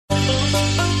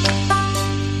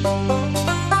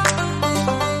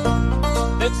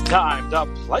time to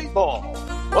play ball.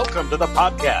 Welcome to the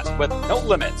podcast with no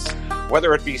limits.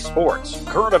 Whether it be sports,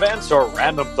 current events, or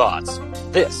random thoughts,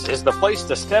 this is the place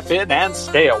to step in and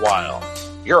stay a while.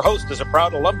 Your host is a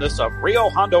proud alumnus of Rio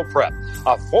Hondo Prep,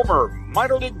 a former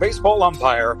minor league baseball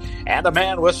umpire, and a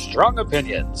man with strong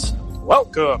opinions.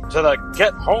 Welcome to the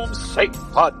Get Home Safe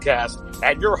podcast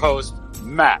and your host,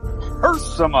 Matt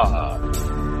Hersema.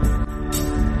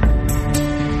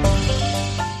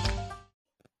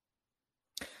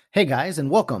 Hey guys, and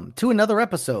welcome to another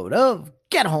episode of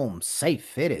Get Home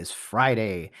Safe. It is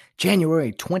Friday,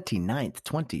 January 29th,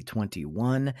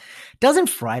 2021. Doesn't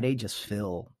Friday just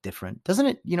feel different? Doesn't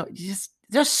it?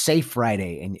 Just say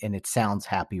Friday and it sounds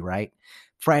happy, right?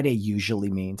 Friday usually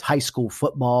means high school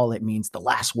football. It means the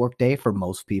last work day for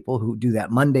most people who do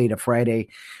that Monday to Friday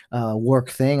work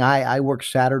thing. I work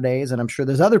Saturdays, and I'm sure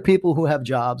there's other people who have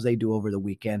jobs they do over the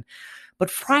weekend. But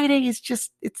Friday is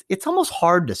just, it's almost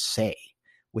hard to say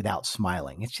without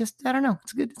smiling. It's just, I don't know.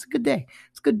 It's a good day.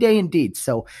 It's a good day indeed.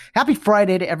 So happy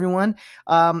Friday to everyone.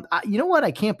 You know what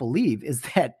I can't believe is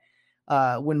that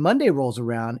when Monday rolls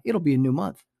around, it'll be a new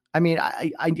month. I mean,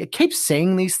 I keep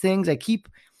saying these things. I keep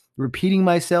repeating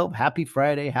myself, happy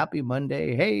Friday, happy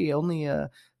Monday. Hey, only a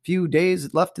few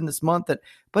days left in this month.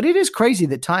 But it is crazy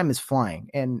that time is flying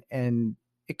and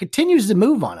it continues to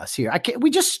move on us here. We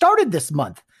just started this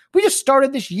month. We just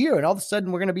started this year, and all of a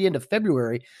sudden we're going to be into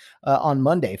February on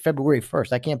Monday, February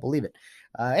 1st. I can't believe it.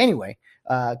 Anyway,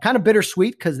 kind of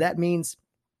bittersweet because that means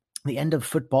the end of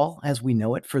football as we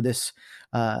know it for this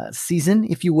season,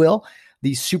 if you will.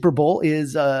 The Super Bowl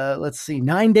is,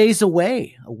 9 days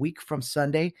away, a week from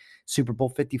Sunday. Super Bowl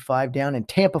 55 down in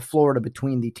Tampa, Florida,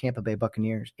 between the Tampa Bay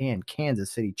Buccaneers and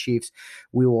Kansas City Chiefs.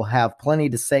 We will have plenty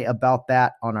to say about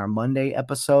that on our Monday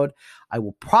episode. I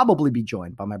will probably be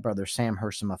joined by my brother Sam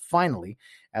Hersema finally,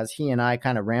 as he and I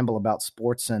kind of ramble about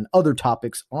sports and other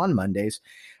topics on Mondays.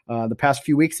 The past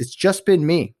few weeks, it's just been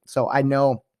me. So I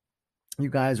know you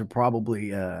guys are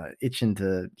probably itching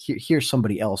to hear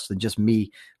somebody else than just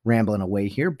me rambling away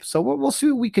here. So we'll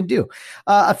see what we can do.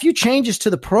 A few changes to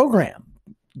the program.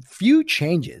 Few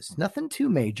changes, nothing too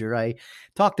major. I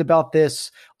talked about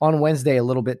this on Wednesday a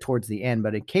little bit towards the end,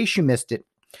 but in case you missed it,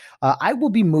 I will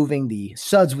be moving the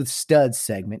Suds with Studs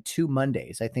segment to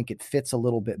Mondays. I think it fits a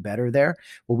little bit better there,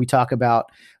 where we talk about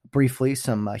briefly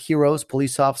some heroes,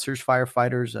 police officers,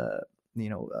 firefighters,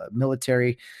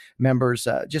 military members,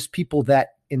 just people that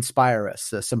inspire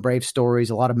us, some brave stories,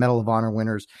 a lot of Medal of Honor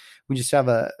winners. We just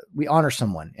we honor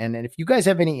someone. And if you guys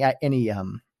have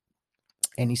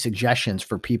any suggestions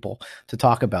for people to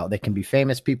talk about, they can be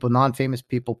famous people, non-famous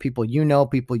people, people you know,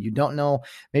 people you don't know,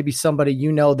 maybe somebody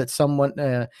you know that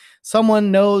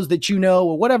someone knows that you know,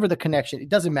 or whatever the connection, it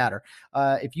doesn't matter.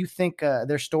 If you think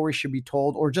their story should be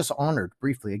told or just honored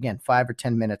briefly, again, 5 or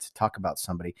 10 minutes to talk about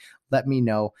somebody, let me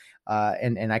know,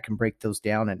 and I can break those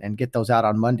down and get those out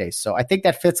on Mondays. So I think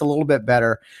that fits a little bit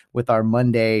better with our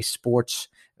Monday sports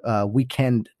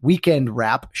weekend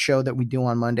wrap show that we do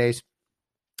on Mondays.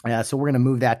 So we're going to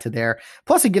move that to there.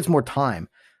 Plus, it gives more time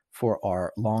for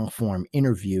our long form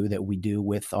interview that we do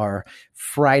with our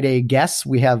Friday guests.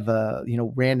 We have, a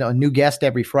new guest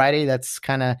every Friday. That's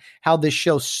kind of how this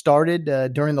show started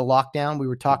during the lockdown. We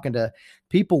were talking to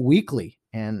people weekly,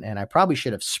 and I probably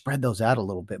should have spread those out a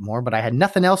little bit more, but I had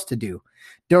nothing else to do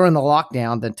during the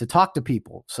lockdown than to talk to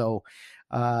people. So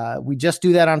we just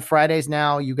do that on Fridays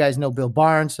now. You guys know Bill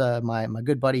Barnes, my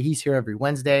good buddy. He's here every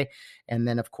Wednesday. And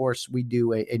then, of course, we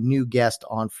do a new guest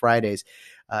on Fridays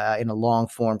in a long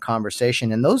form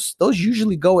conversation. And those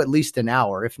usually go at least an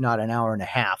hour, if not an hour and a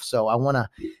half. So I want to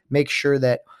make sure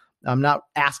that I'm not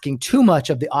asking too much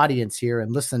of the audience here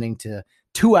and listening to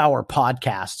 2-hour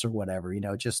podcasts or whatever,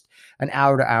 just an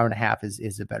hour to hour and a half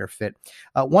is a better fit.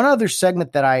 One other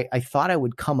segment that I thought I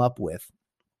would come up with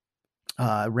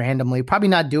randomly, probably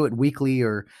not do it weekly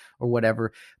or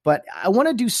whatever, but I want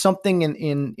to do something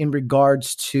in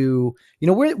regards to,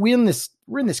 we're in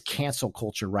this cancel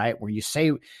culture, right? Where you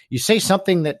say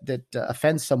something that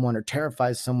offends someone or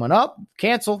terrifies someone up,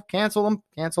 cancel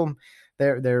them.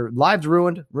 Their lives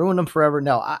ruin them forever.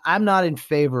 No, I'm not in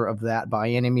favor of that by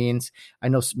any means. I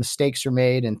know mistakes are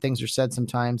made and things are said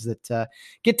sometimes that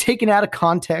get taken out of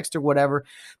context or whatever,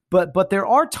 but there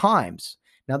are times.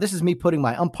 Now, this is me putting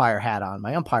my umpire hat on,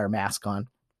 my umpire mask on.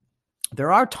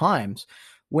 There are times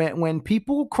when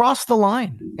people cross the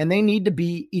line and they need to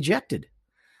be ejected.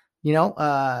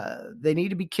 They need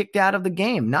to be kicked out of the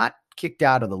game, not kicked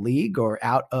out of the league or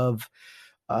out of,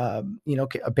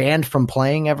 banned from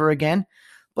playing ever again.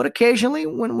 But occasionally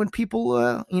when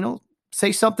people,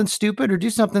 say something stupid or do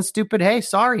something stupid, hey,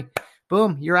 sorry,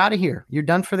 boom, you're out of here. You're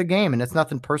done for the game. And it's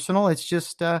nothing personal. It's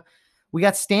just We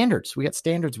got standards. We got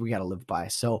standards we got to live by.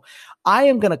 So I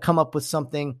am going to come up with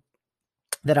something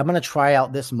that I'm going to try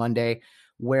out this Monday,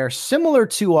 where similar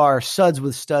to our Suds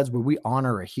with Studs, where we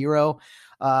honor a hero,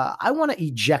 I want to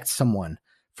eject someone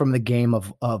from the game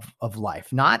of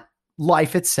life, not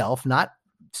life itself, not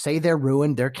say they're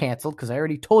ruined, they're canceled, because I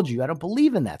already told you I don't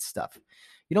believe in that stuff.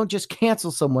 You don't just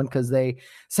cancel someone because they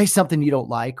say something you don't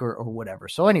like or whatever.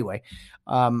 So anyway,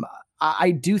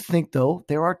 I do think, though,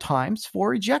 there are times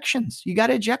for ejections. You got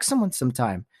to eject someone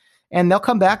sometime, and they'll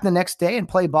come back the next day and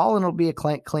play ball, and it'll be a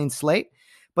clean slate.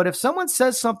 But if someone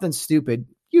says something stupid,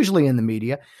 usually in the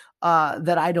media,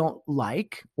 that I don't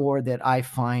like or that I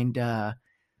find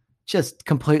just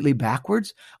completely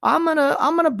backwards, I'm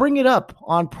gonna bring it up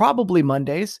on probably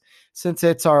Mondays, since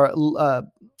it's our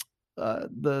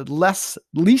the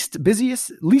least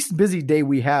busy day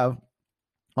we have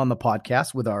on the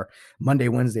podcast with our Monday,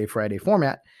 Wednesday, Friday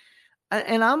format.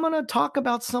 And I'm going to talk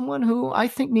about someone who I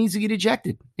think needs to get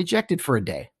ejected for a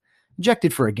day,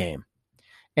 ejected for a game.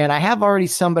 And I have already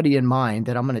somebody in mind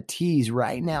that I'm going to tease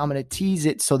right now. I'm going to tease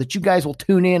it so that you guys will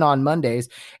tune in on Mondays.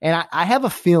 And I have a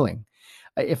feeling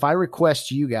if I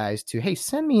request you guys to, hey,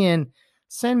 send me in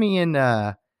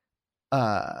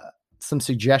some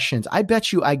suggestions, I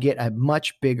bet you I get a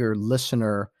much bigger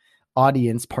listener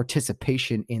audience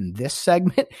participation in this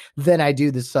segment than I do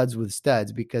the Suds with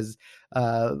Studs, because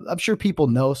I'm sure people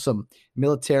know some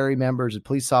military members and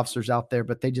police officers out there,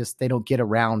 but they don't get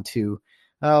around to,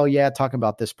 oh yeah, talking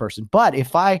about this person. But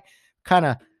if I kind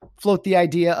of float the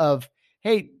idea of,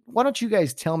 hey, why don't you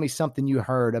guys tell me something you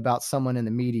heard about someone in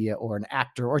the media or an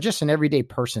actor or just an everyday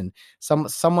person, something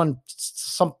someone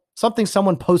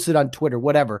posted on Twitter,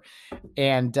 whatever.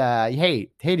 And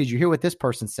hey, did you hear what this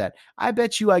person said? I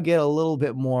bet you I get a little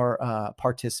bit more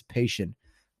participation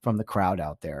from the crowd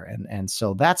out there. And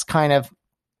so that's kind of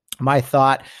my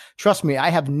thought. Trust me,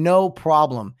 I have no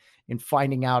problem in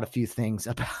finding out a few things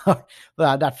about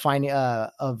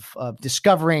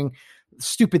discovering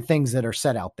stupid things that are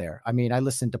said out there. I mean, I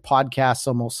listen to podcasts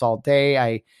almost all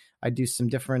day. I do some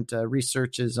different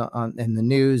researches in the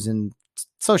news and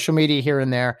social media here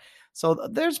and there. So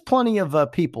there's plenty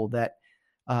of people that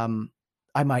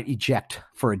I might eject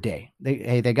for a day.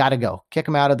 They got to go. Kick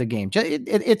them out of the game.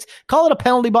 It's call it a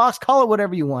penalty box. Call it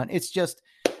whatever you want. It's just,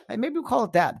 maybe we'll call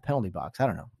it that, the penalty box. I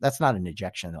don't know. That's not an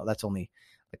ejection, though. That's only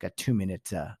like a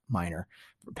 2-minute minor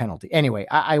penalty. Anyway,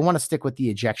 I want to stick with the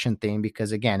ejection theme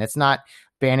because, again, it's not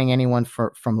banning anyone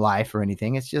from life or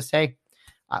anything. It's just, hey,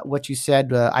 what you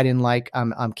said, I didn't like,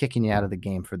 I'm kicking you out of the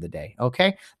game for the day.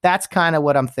 Okay. That's kind of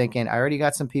what I'm thinking. I already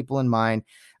got some people in mind.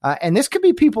 And this could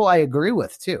be people I agree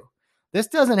with too. This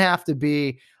doesn't have to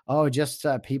be, just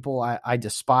people I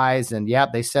despise. And yeah,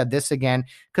 they said this again,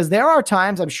 because there are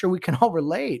times, I'm sure we can all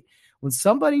relate, when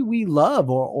somebody we love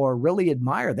or really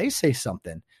admire, they say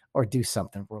something or do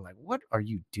something. We're like, what are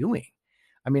you doing?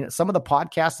 I mean, some of the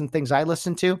podcasts and things I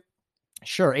listen to,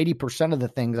 sure, 80% of the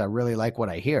things I really like what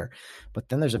I hear, but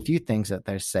then there's a few things that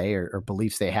they say or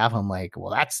beliefs they have. I'm like,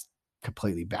 well, that's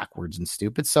completely backwards and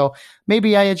stupid. So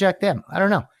maybe I eject them. I don't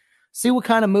know. See what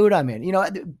kind of mood I'm in. You know,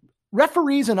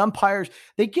 referees and umpires,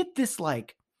 they get this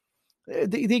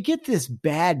they get this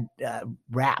bad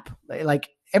rap. Like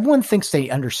everyone thinks they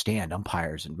understand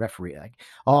umpires and referee. Like,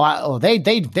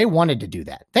 they wanted to do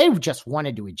that. They just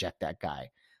wanted to eject that guy.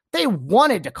 They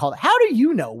wanted to call it. How do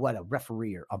you know what a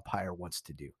referee or umpire wants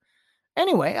to do?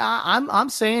 Anyway, I'm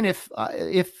saying if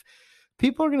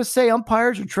people are going to say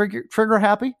umpires are trigger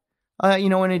happy,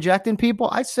 and ejecting people,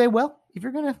 I say, well, if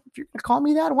you're gonna call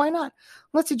me that, why not?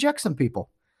 Let's eject some people.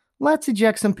 Let's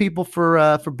eject some people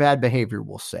for bad behavior,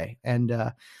 we'll say.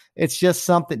 And it's just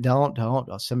something. Don't.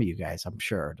 Some of you guys, I'm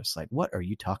sure, are just like, what are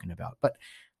you talking about? But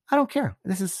I don't care.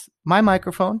 This is my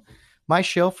microphone, my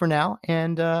show for now.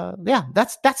 And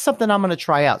that's something I'm going to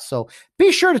try out. So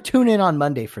be sure to tune in on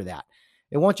Monday for that.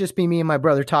 It won't just be me and my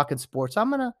brother talking sports. I'm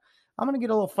going to get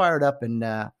a little fired up and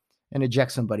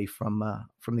eject somebody from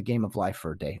the game of life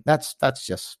for a day. That's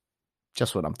just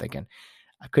what I'm thinking.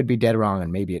 I could be dead wrong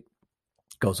and maybe it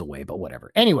goes away, but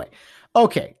whatever. Anyway,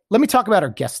 okay, let me talk about our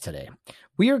guest today.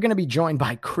 We are going to be joined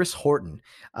by Chris Horton,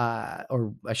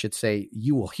 or I should say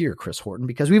you will hear Chris Horton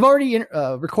because we've already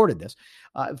recorded this.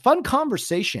 Fun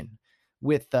conversation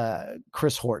with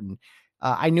Chris Horton.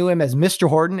 I knew him as Mr.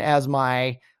 Horton as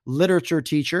my literature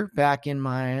teacher back in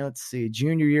my,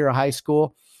 junior year of high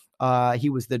school.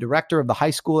 He was the director of the high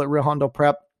school at Rio Hondo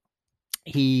Prep.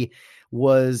 He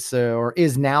was or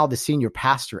is now the senior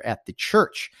pastor at the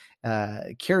church,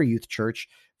 Care Youth Church.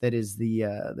 That is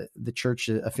the church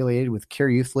affiliated with Care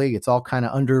Youth League. It's all kind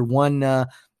of under one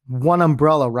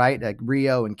umbrella, right? Like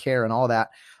Rio and Care and all that.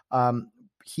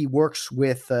 he works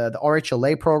with the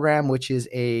RHLA program, which is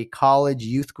a college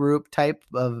youth group type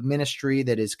of ministry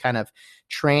that is kind of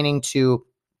training to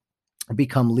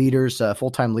become leaders,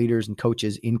 full-time leaders and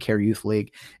coaches in Care Youth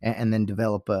League, and then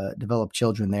develop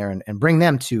children there and bring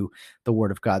them to the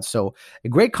Word of God. So a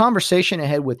great conversation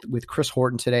ahead with Chris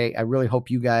Horton today. I really hope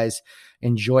you guys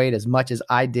enjoy it as much as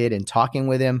I did in talking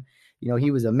with him. You know,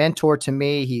 he was a mentor to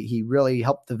me. He really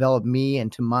helped develop me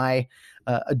into my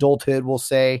adulthood, we'll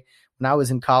say. When I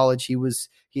was in college, he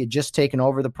had just taken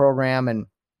over the program,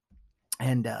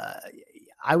 and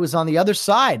I was on the other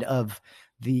side of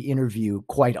the interview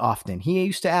quite often. He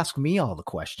used to ask me all the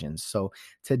questions. So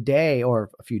today, or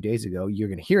a few days ago, you're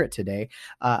going to hear it today,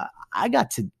 I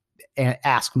got to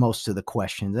ask most of the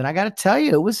questions, and I got to tell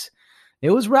you, it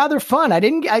was rather fun.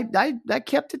 I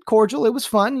kept it cordial. It was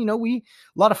fun. You know, a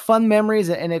lot of fun memories.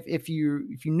 And if you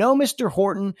know Mr.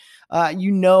 Horton,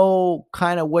 you know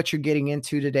kind of what you're getting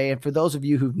into today. And for those of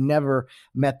you who've never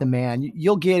met the man,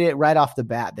 you'll get it right off the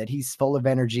bat that he's full of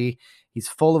energy. He's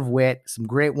full of wit, some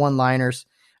great one-liners.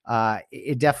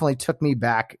 It definitely took me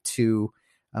back to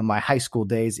my high school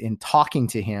days in talking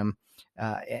to him,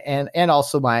 and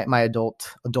also my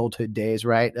adulthood days,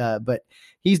 right? But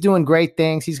he's doing great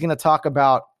things. He's going to talk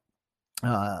about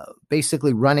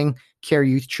basically running Care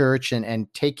Youth Church and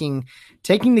taking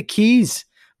the keys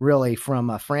really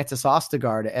from Francis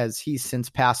Ostegard, as he's since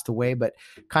passed away, but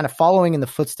kind of following in the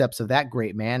footsteps of that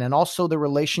great man, and also the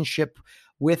relationship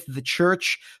with the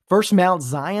church, First Mount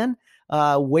Zion,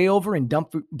 way over in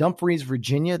Dumfries,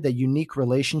 Virginia, the unique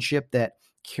relationship that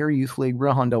Care Youth League,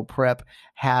 Rio Hondo Prep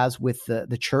has with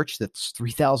the church that's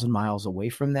 3,000 miles away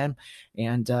from them,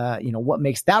 and what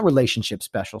makes that relationship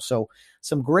special. So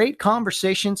some great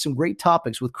conversations, some great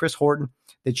topics with Chris Horton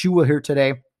that you will hear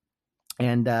today.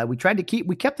 And we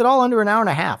kept it all under an hour and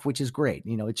a half, which is great.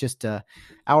 You know, it's just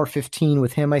hour 15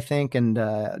 with him, I think. And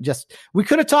we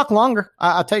could have talked longer.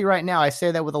 I'll tell you right now, I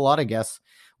say that with a lot of guests.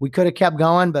 We could have kept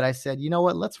going, but I said, you know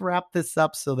what, let's wrap this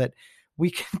up so that we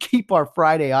can keep our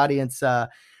Friday audience,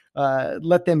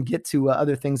 let them get to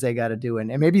other things they got to do,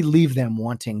 and maybe leave them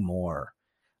wanting more.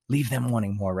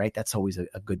 Right? That's always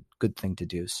a good thing to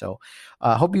do. So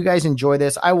hope you guys enjoy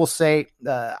this. I will say,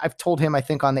 I've told him, I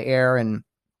think, on the air, and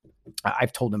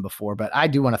I've told him before, but I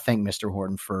do want to thank Mr.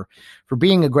 Horton for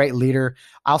being a great leader.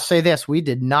 I'll say this: we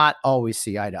did not always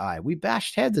see eye to eye. We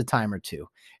bashed heads a time or two,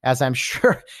 as I'm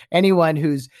sure anyone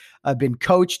who's been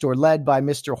coached or led by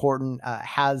Mr. Horton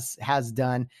has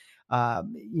done.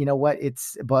 You know what?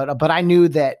 But I knew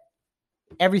that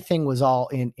everything was all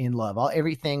in love.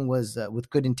 Everything was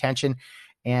with good intention,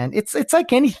 and it's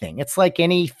like anything. It's like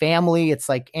any family. It's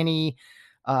like any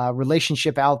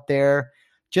relationship out there.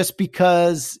 Just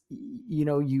because,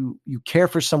 you care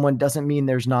for someone doesn't mean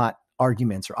there's not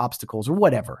arguments or obstacles or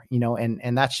whatever,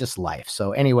 and that's just life.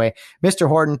 So anyway, Mr.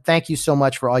 Horton, thank you so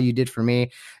much for all you did for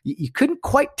me. You couldn't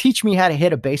quite teach me how to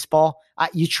hit a baseball.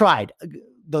 You tried.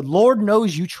 The Lord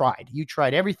knows you tried. You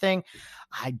tried everything.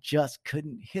 I just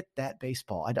couldn't hit that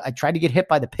baseball. I tried to get hit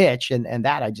by the pitch, and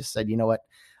that I just said, you know what,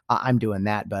 I'm doing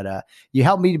that. But you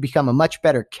helped me to become a much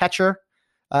better catcher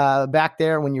back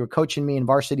there when you were coaching me in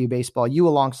varsity baseball, you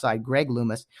alongside Greg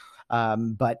Loomis.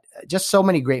 But just so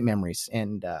many great memories.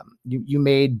 And you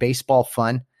made baseball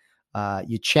fun.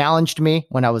 You challenged me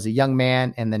when I was a young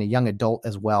man and then a young adult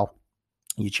as well.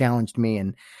 You challenged me,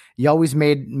 and you always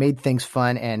made things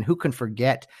fun. And who can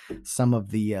forget some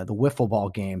of the wiffle ball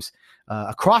games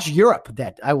across Europe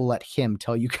that I will let him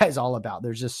tell you guys all about.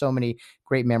 There's just so many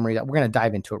great memories. We're going to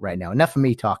dive into it right now. Enough of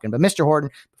me talking. But Mr.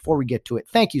 Horton, before we get to it,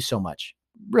 thank you so much,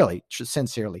 really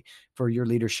sincerely, for your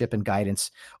leadership and guidance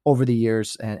over the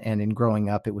years and in growing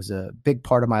up. It was a big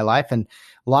part of my life, and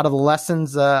a lot of the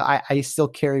lessons I still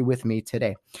carry with me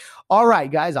today. All right,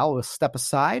 guys, I'll step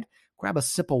aside, grab a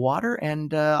sip of water,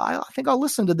 and I think I'll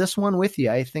listen to this one with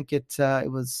you. I think it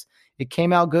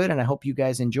came out good, and I hope you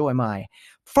guys enjoy my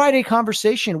Friday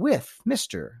conversation with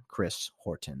Mr. Chris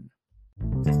Horton.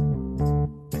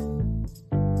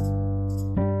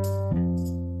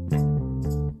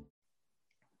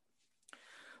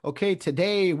 Okay,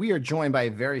 today we are joined by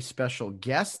a very special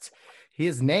guest.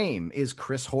 His name is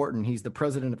Chris Horton. He's the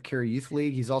president of Care Youth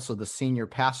League. He's also the senior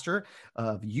pastor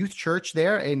of Youth Church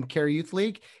there in Care Youth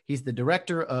League. He's the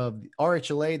director of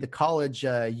RHLA, the college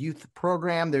youth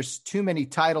program. There's too many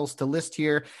titles to list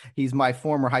here. He's my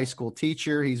former high school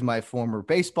teacher. He's my former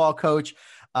baseball coach.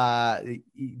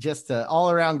 Just an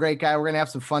all-around great guy. We're going to have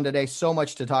some fun today. So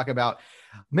much to talk about.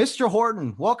 Mr.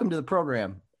 Horton, welcome to the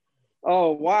program.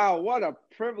 Oh, wow. What a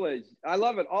privilege. I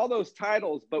love it. All those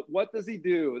titles, but what does he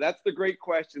do? That's the great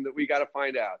question that we got to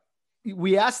find out.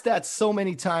 we asked that so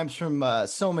many times from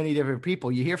so many different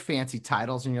people. You hear fancy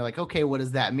titles and you're like, okay, what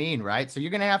does that mean? Right. So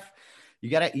you're going to have, you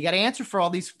gotta answer for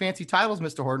all these fancy titles,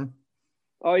 Mr. Horton.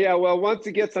 Oh yeah, well, once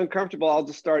it gets uncomfortable, I'll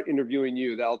just start interviewing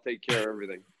you. That'll take care of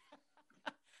everything.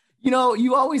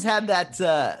 You always had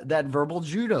that verbal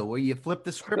judo where you flip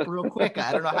the script real quick.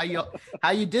 I don't know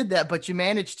how you did that, but you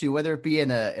managed to, whether it be in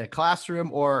a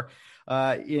classroom or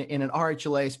in an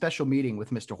RHLA special meeting with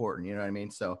Mr. Horton. You know what I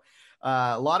mean? So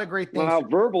a lot of great things. Wow,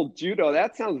 verbal judo.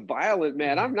 That sounds violent,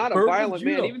 man. I'm not a violent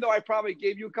man, even though I probably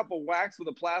gave you a couple whacks with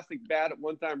a plastic bat at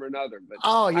one time or another. But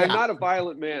I'm not a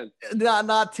violent man.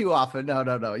 Not too often.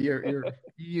 No. You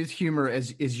use humor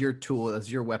as your tool,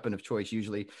 as your weapon of choice.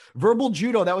 Usually, verbal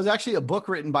judo. That was actually a book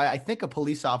written by, I think, a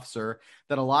police officer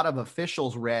that a lot of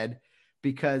officials read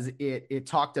because it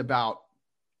talked about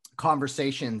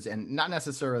conversations and not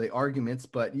necessarily arguments,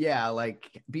 but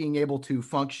like being able to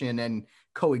function and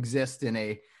coexist in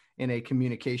a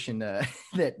communication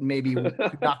that maybe would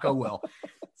not go well.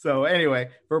 So anyway,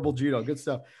 verbal judo, good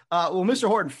stuff. Well, Mr.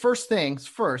 Horton, first things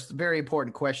first, very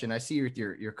important question. I see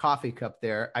your coffee cup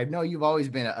there. I know you've always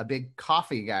been a big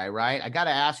coffee guy, right? I got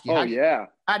to ask you.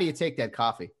 How do you take that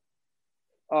coffee?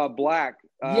 Black.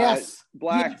 Yes.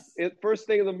 Black. Yes. First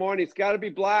thing in the morning, it's got to be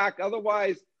black.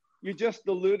 Otherwise, you're just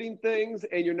diluting things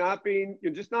and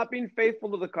you're just not being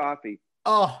faithful to the coffee.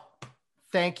 Oh,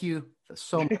 thank you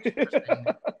so much.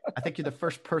 I think you're the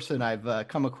first person I've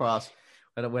come across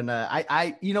when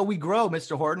we grow,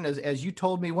 Mr. Horton, as you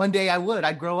told me one day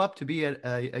I'd grow up to be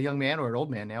a young man or an old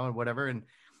man now and whatever. And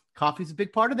coffee's a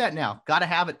big part of that now. Got to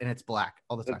have it. And it's black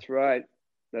all the time.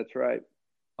 That's right.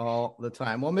 All the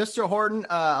time. Well, Mr. Horton,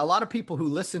 a lot of people who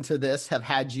listen to this have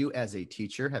had you as a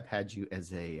teacher, have had you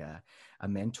as a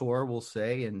mentor, we'll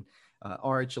say, and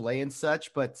RHLA and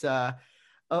such. But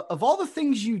of all the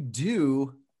things you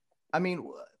do, I mean,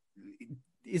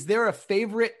 is there a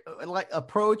favorite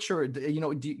approach, or do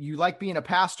you like being a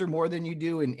pastor more than you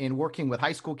do in working with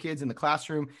high school kids in the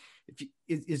classroom?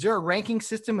 Is there a ranking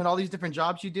system in all these different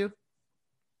jobs you do?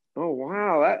 Oh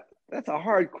wow, that's a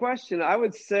hard question. I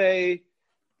would say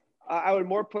I would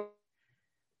more put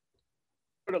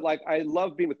it like I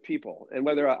love being with people, and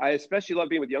I especially love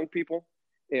being with young people,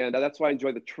 and that's why I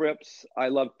enjoy the trips. I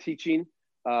love teaching.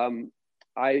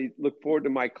 I look forward to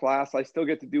my class. I still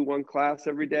get to do one class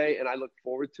every day, and I look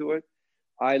forward to it.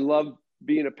 I love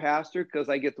being a pastor because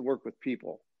I get to work with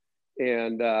people.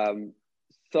 And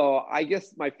so I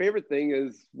guess my favorite thing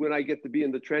is when I get to be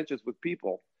in the trenches with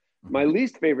people. My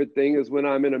least favorite thing is when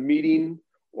I'm in a meeting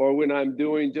or when I'm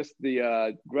doing just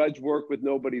the grudge work with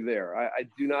nobody there. I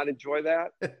do not enjoy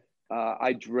that.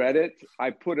 I dread it. I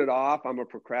put it off. I'm a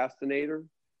procrastinator.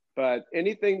 But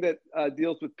anything that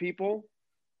deals with people,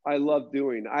 I love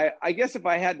doing. I guess if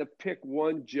I had to pick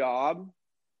one job,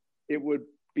 it would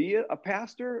be a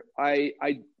pastor. I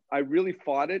really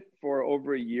fought it for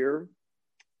over a year.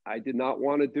 I did not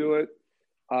want to do it.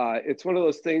 It's one of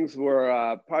those things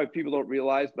where probably people don't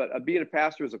realize, but being a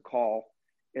pastor is a call,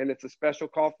 and it's a special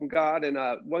call from God. And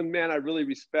one man I really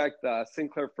respect,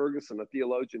 Sinclair Ferguson, a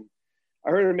theologian.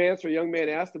 I heard him answer, a young man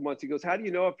asked him once, he goes, "How do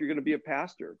you know if you're going to be a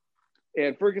pastor?"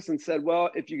 And Ferguson said, "Well,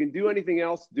 if you can do anything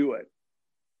else, do it."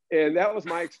 And that was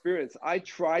my experience. I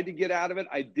tried to get out of it.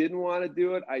 I didn't want to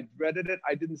do it. I dreaded it.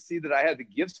 I didn't see that I had the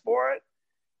gifts for it.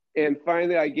 And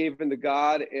finally, I gave in to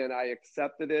God and I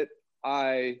accepted it.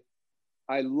 I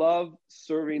love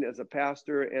serving as a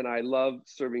pastor, and I love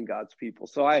serving God's people.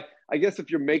 So I guess if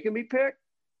you're making me pick,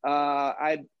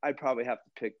 I'd probably have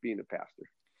to pick being a pastor.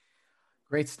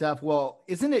 Great stuff. Well,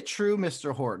 isn't it true,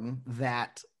 Mr. Horton,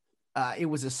 that it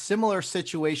was a similar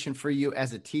situation for you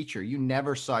as a teacher? You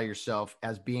never saw yourself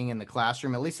as being in the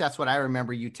classroom. At least that's what I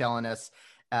remember you telling us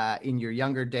in your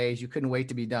younger days. You couldn't wait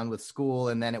to be done with school.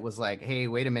 And then it was like, hey,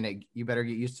 wait a minute, you better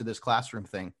get used to this classroom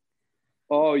thing.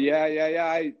 Oh,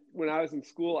 yeah. When I was in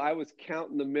school, I was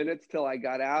counting the minutes till I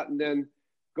got out. And then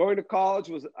going to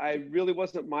college really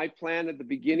wasn't my plan at the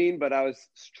beginning, but I was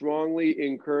strongly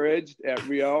encouraged at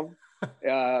Rio.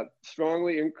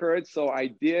 Strongly encouraged. So I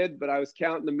did, but I was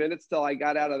counting the minutes till I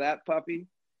got out of that puppy.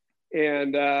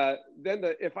 And then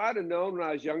if I'd have known when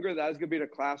I was younger that I was going to be in a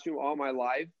classroom all my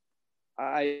life,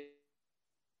 I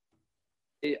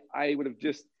would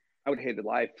have hated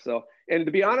life. So, and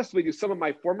to be honest with you, some of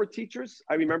my former teachers,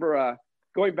 I remember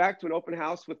going back to an open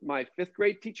house with my 5th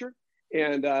grade teacher.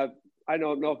 And I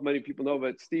don't know if many people know,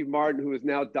 but Steve Martin, who is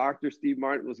now Dr. Steve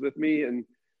Martin, was with me. And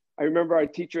I remember our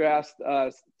teacher asked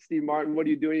Steve Martin, "What are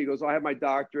you doing?" He goes, "Oh, I have my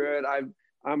doctorate.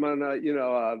 I'm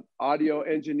an audio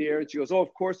engineer." And she goes, "Oh,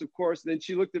 of course. And then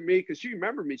she looked at me because she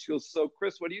remembered me. She goes, "So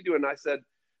Chris, what are you doing?" And I said,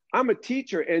 "I'm a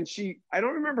teacher." And I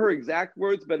don't remember her exact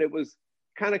words, but it was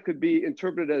kind of could be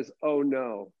interpreted as, oh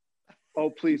no, oh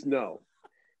please no,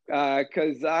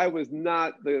 because I was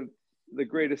not the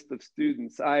greatest of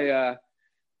students. I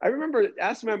remember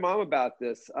asking my mom about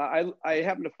this. I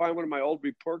happened to find one of my old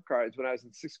report cards when I was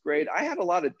in 6th grade. I had a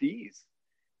lot of D's,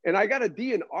 and I got a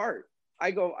D in art.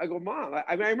 I go, Mom.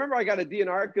 I remember I got a D in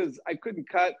art because I couldn't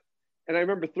cut, and I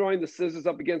remember throwing the scissors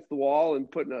up against the wall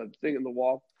and putting a thing in the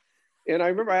wall. And I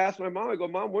remember I asked my mom. I go,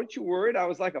 Mom, weren't you worried? I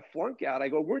was like a flunk out. I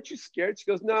go, weren't you scared? She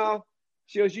goes, no.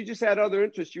 She goes, you just had other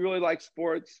interests. You really like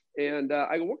sports. And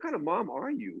I go, what kind of mom are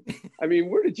you? I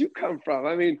mean, where did you come from?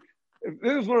 I mean, if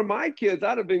this was one of my kids,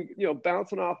 I'd have been,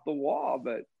 bouncing off the wall.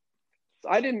 But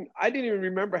I didn't even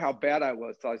remember how bad I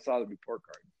was till I saw the report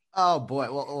card. Oh boy.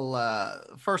 Well,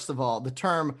 first of all, the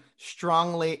term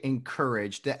strongly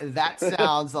encouraged, that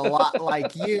sounds a lot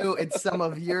like you and some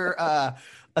of your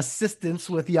assistance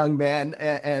with young men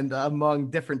and among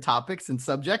different topics and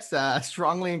subjects,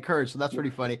 strongly encouraged. So that's pretty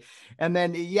funny. And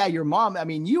then, yeah, your mom, I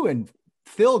mean, you and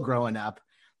Phil growing up,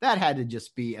 that had to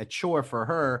just be a chore for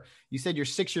her. You said you're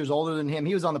 6 years older than him.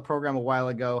 He was on the program a while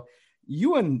ago.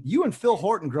 You and Phil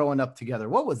Horton growing up together.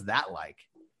 What was that like?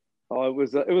 Oh, it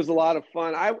was a lot of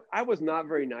fun. I was not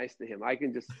very nice to him. I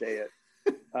can just say it.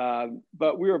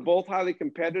 But we were both highly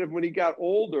competitive. When he got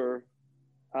older,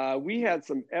 we had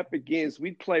some epic games.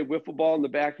 We'd play wiffle ball in the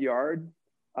backyard,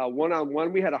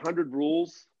 one-on-one. We had 100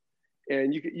 rules,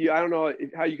 and I don't know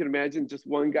how you can imagine just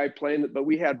one guy playing it, but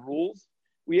we had rules.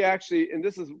 We actually, and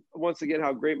this is once again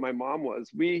how great my mom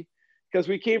was. Because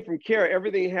we came from care,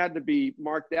 everything had to be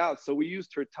marked out. So we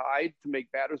used her tide to make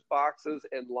batter's boxes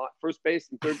and first base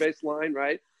and third base line,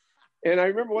 right? And I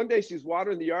remember one day she's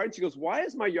watering the yard. And she goes, why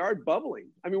is my yard bubbling?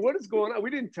 I mean, what is going on? We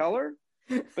didn't tell her,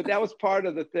 but that was part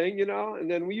of the thing,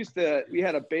 And then we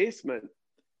had a basement,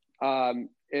 and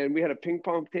we had a ping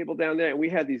pong table down there, and we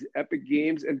had these epic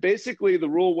games. And basically the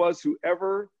rule was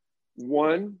whoever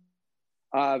won,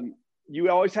 you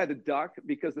always had to duck,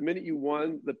 because the minute you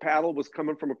won, the paddle was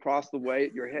coming from across the way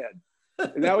at your head.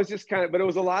 And that was just but it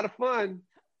was a lot of fun.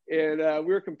 And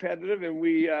we were competitive,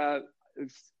 and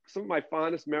some of my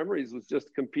fondest memories was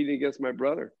just competing against my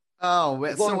brother. Oh,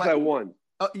 as long as I won.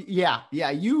 Oh, yeah.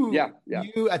 You,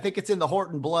 I think it's in the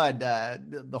Horton blood,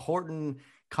 the Horton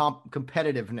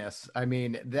competitiveness. I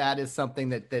mean, that is something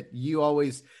that you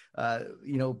always,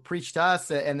 preached to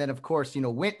us. And then of course,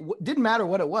 didn't matter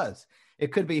what it was.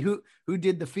 It could be who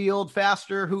did the field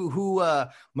faster, who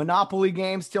Monopoly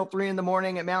games till 3 a.m.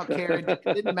 at Mount Carey. It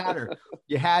didn't matter.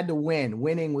 You had to win.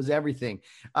 Winning was everything.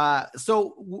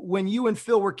 So when you and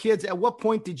Phil were kids, at what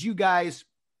point did you guys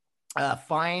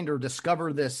find or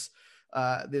discover this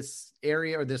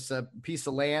area or this piece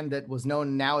of land that was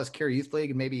known now as Carey Youth League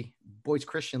and maybe Boys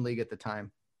Christian League at the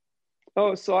time?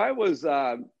 Oh, so I was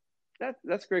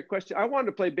that's a great question. I wanted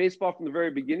to play baseball from the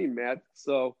very beginning, Matt.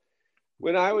 So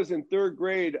when I was in 3rd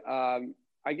grade,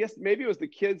 I guess maybe it was the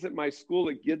kids at my school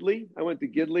at Gidley. I went to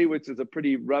Gidley, which is a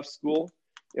pretty rough school.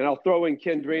 And I'll throw in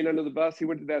Ken Drain under the bus. He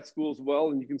went to that school as well.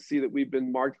 And you can see that we've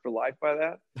been marked for life by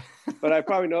that. But I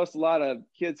probably noticed a lot of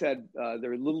kids had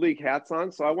their Little League hats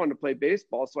on. So I wanted to play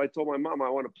baseball. So I told my mom I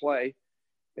want to play.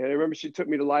 And I remember she took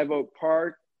me to Live Oak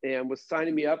Park and was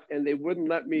signing me up. And they wouldn't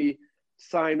let me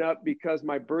sign up because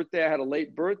my birthday, I had a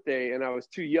late birthday and I was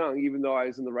too young, even though I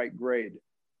was in the right grade.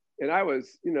 And I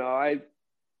was,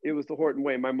 it was the Horton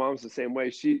way. My mom's the same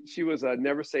way. She was a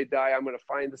never say die. I'm going to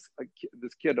find this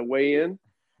kid a way in.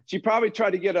 She probably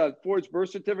tried to get a forged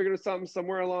birth certificate or something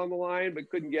somewhere along the line, but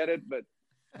couldn't get it. But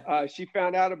she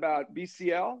found out about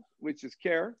BCL, which is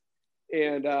CARE.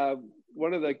 And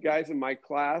one of the guys in my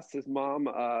class, his mom,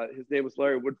 his name was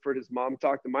Larry Woodford. His mom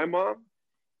talked to my mom.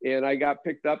 And I got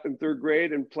picked up in 3rd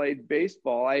grade and played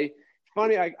baseball. I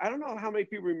don't know how many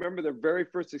people remember their very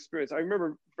first experience. I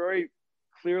remember very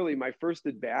clearly my first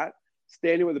at bat,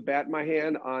 standing with a bat in my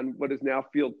hand on what is now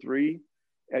Field 3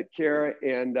 at CARE.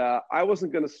 And I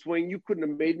wasn't going to swing. You couldn't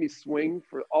have made me swing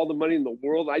for all the money in the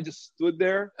world. I just stood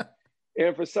there.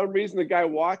 And for some reason, the guy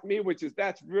walked me,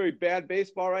 that's really bad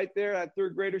baseball right there. That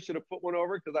 3rd grader should have put one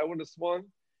over because I wouldn't have swung.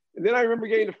 And then I remember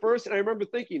getting to first, and I remember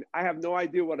thinking, I have no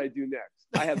idea what I do next.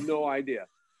 I have no idea.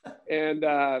 And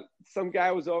some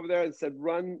guy was over there and said,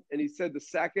 run. And he said the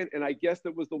second, and I guessed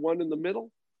it was the one in the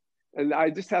middle. And I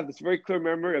just have this very clear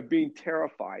memory of being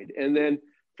terrified. And then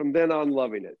from then on,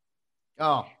 loving it.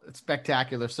 Oh, it's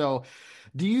spectacular. So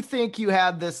do you think you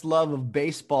had this love of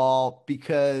baseball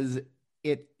because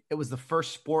it was the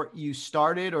first sport you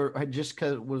started, or just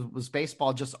because was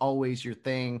baseball just always your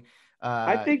thing?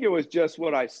 I think it was just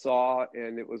what I saw,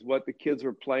 and it was what the kids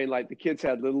were playing. Like the kids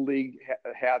had Little League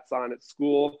hats on at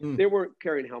school. They weren't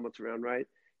carrying helmets around, right?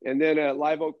 And then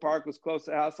Live Oak Park was close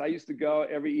to the house. I used to go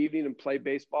every evening and play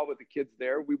baseball with the kids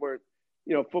there. We weren't,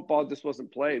 football just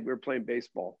wasn't played. We were playing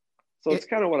baseball. So it's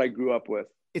kind of what I grew up with.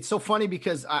 It's so funny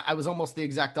because I was almost the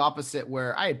exact opposite,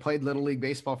 where I had played Little League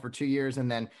baseball for 2 years.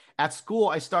 And then at school,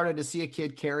 I started to see a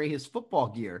kid carry his football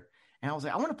gear. And I was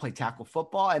like, I want to play tackle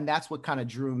football. And that's what kind of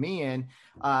drew me in.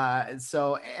 And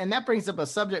that brings up a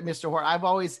subject, Mr. Hort.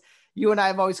 You and I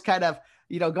have always kind of,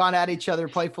 gone at each other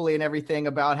playfully and everything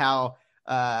about how,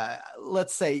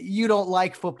 let's say you don't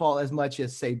like football as much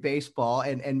as, say, baseball.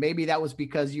 And maybe that was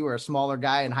because you were a smaller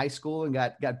guy in high school and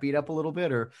got beat up a little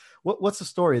bit, or what's the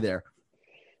story there?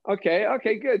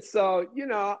 Okay, good. So,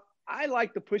 I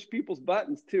like to push people's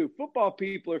buttons too. Football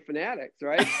people are fanatics,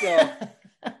 right? So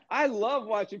I love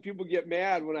watching people get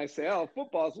mad when I say, oh,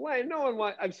 football's lame. No one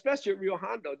wants, especially at Rio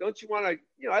Hondo. Don't you want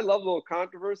to, I love a little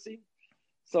controversy.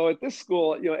 So at this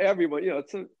school, everyone,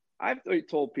 I've already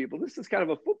told people this is kind of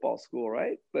a football school,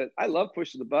 right? But I love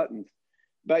pushing the buttons.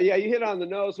 But yeah, you hit on the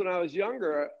nose. When I was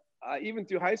younger, even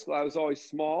through high school, I was always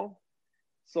small.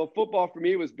 So football for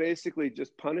me was basically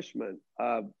just punishment.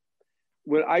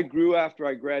 When I grew after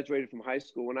I graduated from high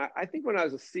school, I think when I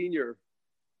was a senior,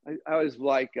 I was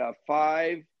like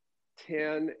 5'10",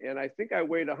 and I think I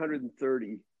weighed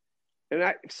 130.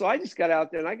 And so I just got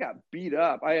out there and I got beat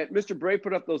up. Mr. Bray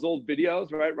put up those old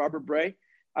videos, right? Robert Bray.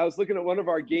 I was looking at one of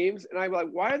our games and I'm like,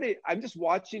 I'm just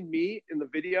watching me in the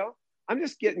video. I'm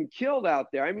just getting killed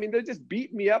out there. I mean, they're just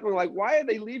beating me up. I'm like, why are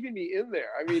they leaving me in there?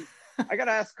 I mean, I got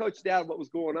to ask Coach Dad what was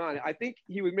going on. I think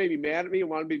he was maybe mad at me and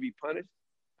wanted me to be punished.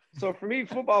 So for me,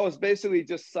 football was basically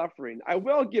just suffering. I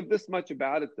will give this much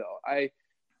about it, though. I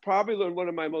probably learned one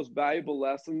of my most valuable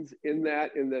lessons in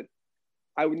that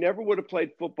I never would have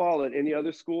played football at any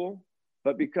other school,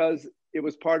 but because it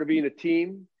was part of being a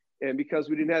team and because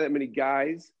we didn't have that many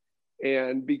guys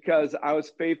and because I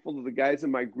was faithful to the guys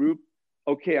in my group,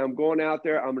 okay, I'm going out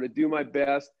there. I'm going to do my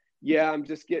best. Yeah, I'm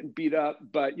just getting beat up,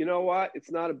 but you know what?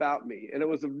 It's not about me. And it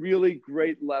was a really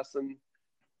great lesson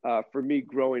for me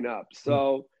growing up.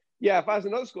 So yeah, if I was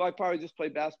in another school, I'd probably just play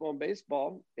basketball and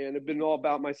baseball and it'd been all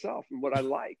about myself and what I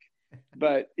like.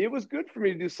 But it was good for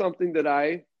me to do something that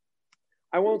I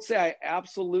won't say I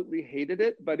absolutely hated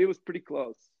it, but it was pretty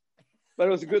close. But it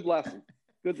was a good lesson.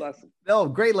 Good lesson. Oh,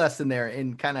 great lesson there.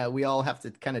 And we all have to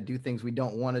kind of do things we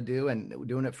don't want to do and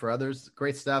doing it for others.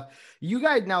 Great stuff. You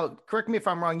guys, now correct me if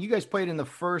I'm wrong, you guys played in the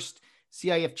first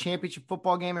CIF championship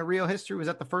football game in Rio history. Was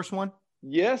that the first one?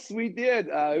 Yes, we did.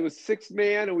 It was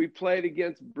 6-man and we played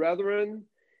against Brethren.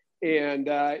 And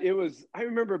I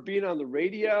remember being on the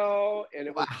radio and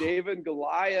it was David and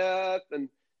Goliath. And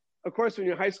of course, when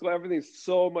you're in high school, everything's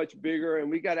so much bigger.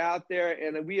 And we got out there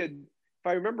and if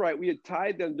I remember right, we had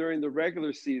tied them during the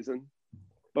regular season,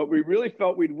 but we really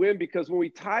felt we'd win because when we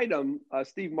tied them,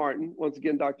 Steve Martin, once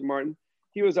again, Dr. Martin,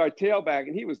 he was our tailback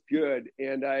and he was good.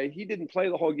 And he didn't play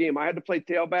the whole game. I had to play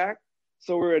tailback.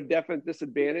 So we were at a definite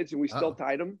disadvantage and we still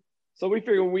tied him. So we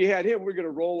figured when we had him, we were going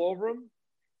to roll over him.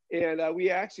 And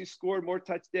we actually scored more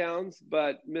touchdowns,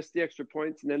 but missed the extra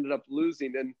points and ended up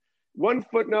losing. And one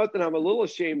footnote that I'm a little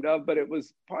ashamed of, but it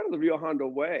was part of the Rio Hondo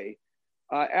way.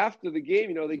 After the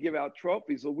game, they give out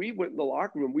trophies. So we went in the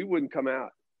locker room. We wouldn't come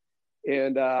out.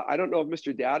 And I don't know if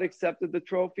Mr. Dowd accepted the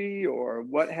trophy or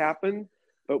what happened,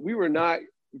 but we were not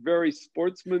very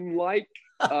sportsmanlike.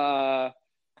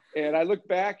 And I look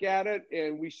back at it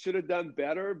and we should have done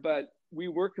better, but we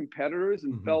were competitors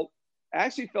and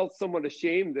actually felt somewhat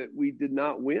ashamed that we did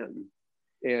not win.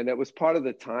 And that was part of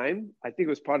the time. I think it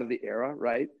was part of the era,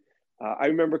 right? I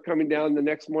remember coming down the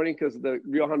next morning because of the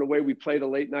Rio Hondo way, we played a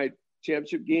late night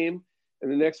championship game.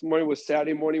 And the next morning was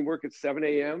Saturday morning work at 7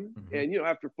 a.m. And,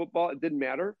 after football, it didn't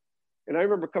matter. And I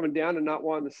remember coming down and not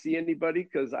wanting to see anybody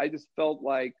because I just felt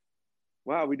like,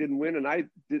 wow, we didn't win. And I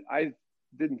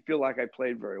didn't feel like I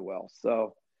played very well.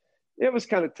 So it was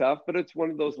kind of tough, but it's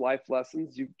one of those life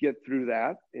lessons. You get through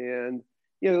that. And,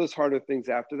 there's harder things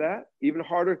after that, even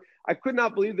harder. I could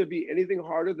not believe there'd be anything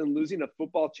harder than losing a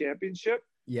football championship.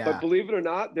 Yeah. But believe it or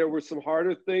not, there were some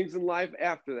harder things in life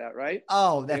after that, right?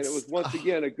 Oh, and it was once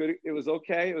again it was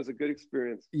okay. It was a good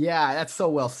experience. Yeah, that's so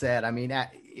well said. I mean,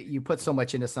 you put so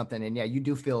much into something and you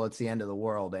do feel it's the end of the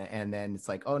world. And then it's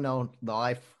like, oh no, the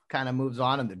life kind of moves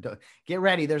on and get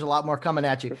ready. There's a lot more coming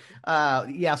at you.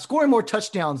 Scoring more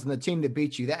touchdowns than the team that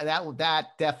beat you. That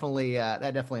definitely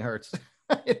hurts.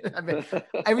 I mean,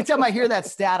 every time I hear that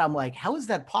stat, I'm like, how is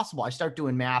that possible? I start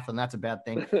doing math and that's a bad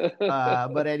thing.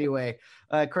 But anyway,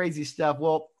 crazy stuff.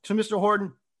 Well, so Mr.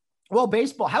 Horton,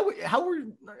 baseball, how were,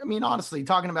 I mean, honestly,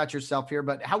 talking about yourself here,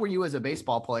 but how were you as a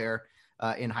baseball player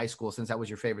in high school, since that was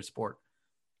your favorite sport?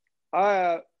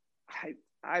 I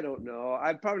I don't know.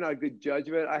 I'm probably not a good judge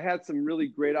of it. I had some really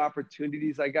great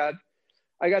opportunities. I got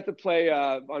to play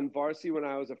on varsity when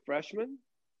I was a freshman,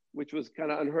 which was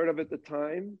kind of unheard of at the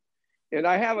time. And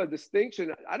I have a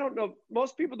distinction. I don't know.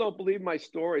 Most people don't believe my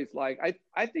stories. Like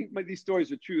I think these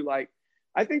stories are true. Like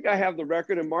I think I have the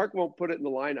record, and Mark won't put it in the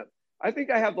lineup. I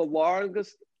think I have the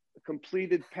longest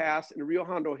completed pass in Rio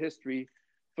Hondo history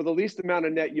for the least amount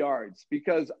of net yards,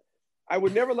 because I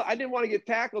didn't want to get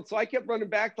tackled. So I kept running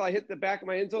back till I hit the back of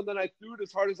my end zone. Then I threw it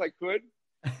as hard as I could.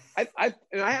 And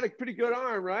I had a pretty good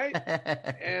arm, right?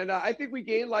 And I think we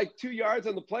gained like 2 yards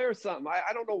on the play or something.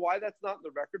 I don't know why that's not in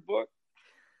the record book.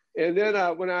 And then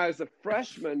when I was a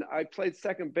freshman, I played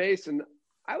second base, and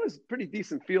I was a pretty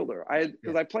decent fielder.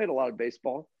 Because I played a lot of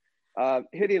baseball.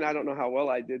 Hitting, I don't know how well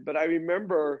I did, but I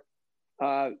remember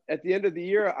at the end of the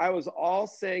year, I was all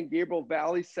San Gabriel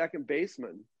Valley second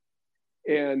baseman,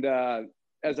 and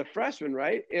as a freshman,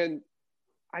 right? And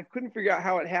I couldn't figure out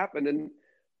how it happened. And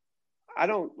I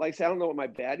don't know what my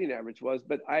batting average was,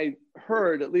 but I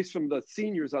heard, at least from the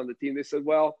seniors on the team, they said,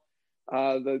 well,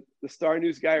 the Star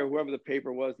News guy or whoever the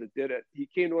paper was that did it, he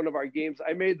came to one of our games.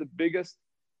 I made the biggest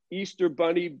Easter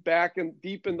bunny back and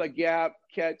deep in the gap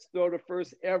catch, throw to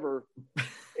first ever.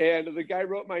 And the guy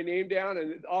wrote my name down,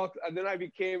 and then I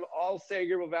became all San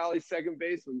Gabriel Valley second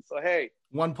baseman. So, hey.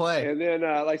 One play. And then,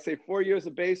 4 years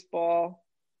of baseball,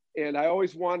 and I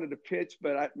always wanted to pitch,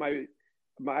 but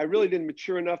I really didn't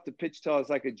mature enough to pitch till I was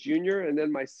like a junior. And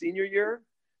then my senior year,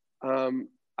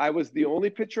 I was the only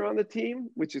pitcher on the team,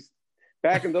 which is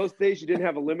back in those days, you didn't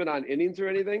have a limit on innings or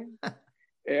anything.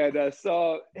 And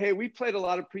so, hey, we played a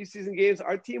lot of preseason games.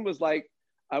 Our team was like,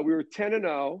 we were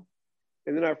 10-0.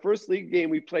 And then our first league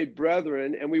game, we played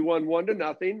Brethren, and we won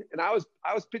 1-0. And I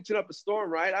was pitching up a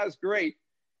storm, right? I was great.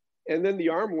 And then the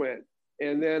arm went.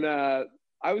 And then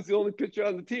I was the only pitcher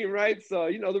on the team, right? So,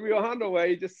 the Rio Hondo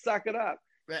way, you just suck it up.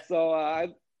 Right. So I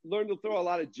learned to throw a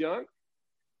lot of junk,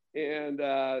 and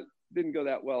didn't go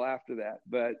that well after that.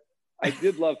 But I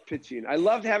did love pitching. I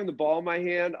loved having the ball in my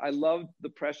hand. I loved the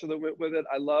pressure that went with it.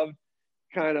 I loved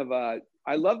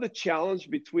I love the challenge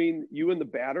between you and the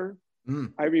batter.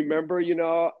 I remember,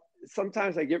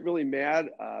 sometimes I get really mad.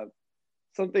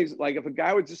 Some things, like if a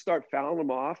guy would just start fouling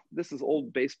them off, this is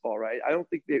old baseball, right? I don't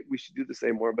think that we should do this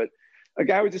anymore, but a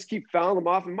guy would just keep fouling them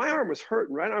off, and my arm was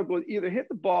hurting, right? I would go either hit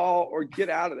the ball or get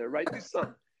out of there, right? Do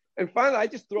something. And finally, I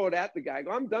just throw it at the guy. I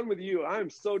go, I'm done with you. I'm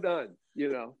so done,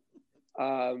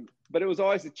 But it was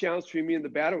always a challenge between me and the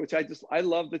batter, which I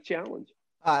love the challenge.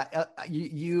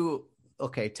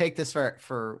 Okay, take this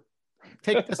for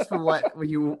what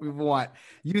you want.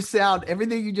 You sound,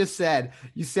 everything you just said,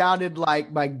 you sounded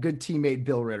like my good teammate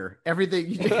Bill Ritter. Everything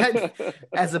you did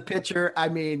as a pitcher, I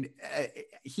mean,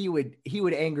 he would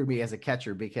anger me as a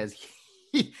catcher, because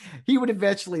he would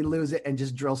eventually lose it and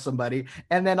just drill somebody.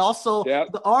 And then also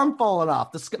the arm falling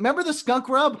off. Remember the skunk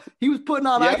rub? He was putting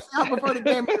on ice out before the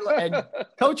game. And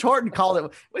Coach Horton called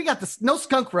it, we got this, no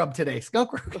skunk rub today.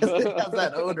 Skunk rub, because it has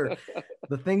that odor.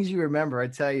 The things you remember, I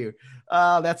tell you.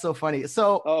 That's so funny.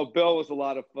 So, Bill was a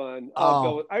lot of fun.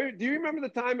 Do you remember the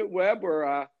time at Webb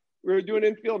where we were doing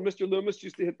infield? Mr. Loomis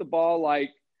used to hit the ball like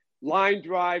line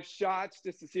drive shots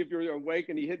just to see if you were awake,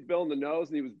 and he hit Bill in the nose,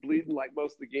 and he was bleeding like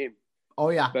most of the game. Oh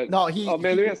yeah. But, we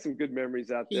have some good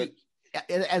memories out there.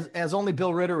 As only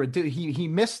Bill Ritter would do. He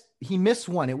missed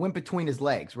one. It went between his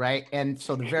legs, right? And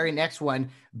so the very next one,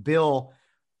 Bill,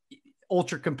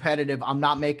 ultra competitive, I'm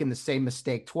not making the same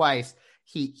mistake twice.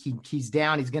 He's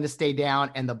down. He's going to stay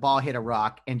down, and the ball hit a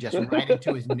rock and just right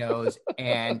into his nose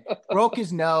and broke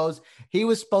his nose. He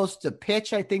was supposed to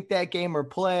pitch, I think, that game or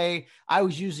play. I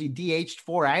was usually DH'd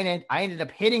for. I ended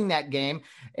up hitting that game,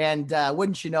 and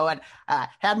wouldn't you know it,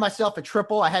 had myself a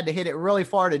triple. I had to hit it really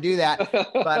far to do that,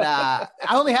 but I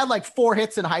only had like 4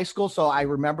 hits in high school, so I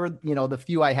remember the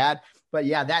few I had. But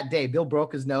yeah, that day Bill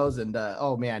broke his nose, and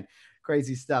oh man,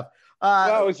 crazy stuff.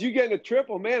 It was you getting a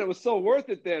triple, man. It was so worth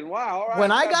it then. Wow. All right,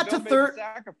 when I got to third,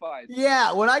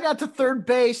 when I got to third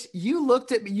base, you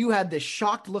looked at me. You had this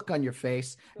shocked look on your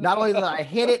face. Not only that I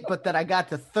hit it, but that I got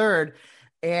to third,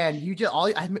 and you just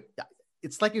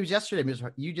it's like it was yesterday.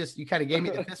 You kind of gave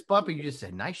me the fist bump, and you just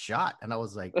said, "Nice shot," and I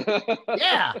was like,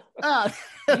 "Yeah."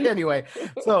 Anyway,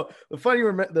 so the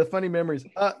funny memories.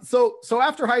 So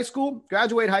after high school,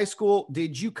 graduate high school,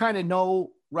 did you kind of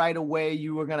know right away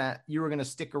you were gonna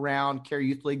stick around Carey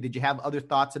Youth League? Did you have other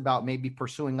thoughts about maybe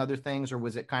pursuing other things, or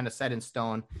was it kind of set in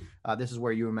stone? This is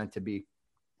where you were meant to be.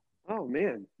 Oh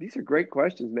man, these are great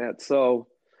questions, Matt. So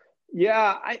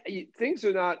yeah, things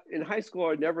are not in high school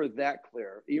are never that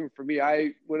clear. Even for me,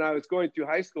 when I was going through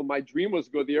high school, my dream was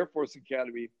to go to the Air Force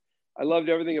Academy. I loved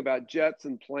everything about jets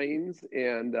and planes,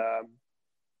 and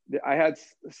I had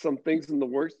some things in the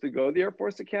works to go to the Air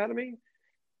Force Academy.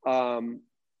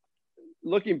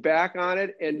 Looking back on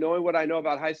it and knowing what I know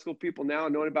about high school people now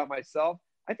and knowing about myself,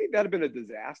 I think that'd have been a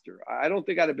disaster. I don't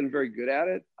think I'd have been very good at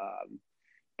it.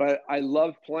 But I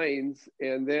love planes.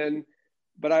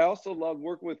 But I also love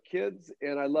working with kids,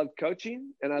 and I love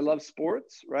coaching, and I love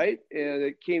sports, right? And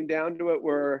it came down to it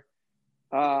where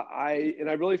I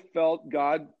really felt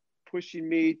God pushing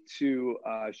me to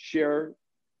share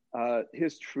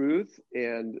his truth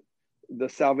and the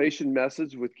salvation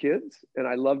message with kids. And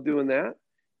I love doing that.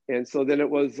 And so then it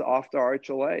was off to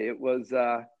RHLA.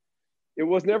 It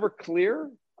was never clear.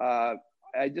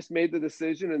 I just made the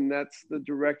decision, and that's the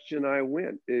direction I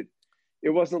went. It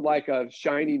wasn't like a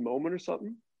shining moment or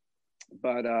something,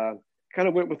 but kind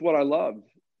of went with what I loved.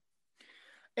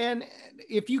 And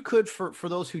if you could, for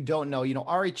those who don't know,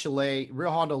 RHLA, Rio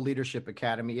Hondo Leadership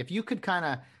Academy, if you could kind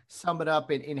of sum it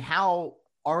up in how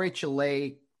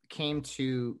RHLA came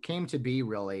to be,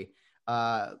 really,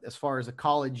 as far as a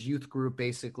college youth group,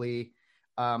 basically,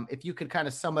 if you could kind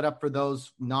of sum it up for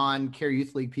those non-Care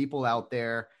Youth League people out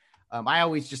there. I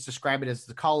always just describe it as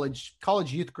the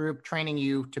college youth group training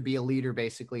you to be a leader,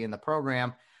 basically, in the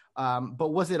program.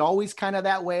 But was it always kind of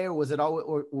that way, or was it always,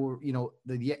 or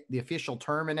the official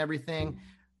term and everything,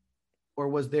 or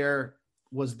was there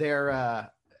I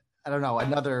don't know,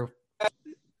 another?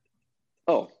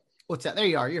 Oh, what's that? There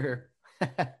you are. You're here.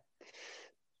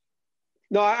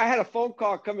 No, I had a phone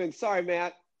call come in. Sorry,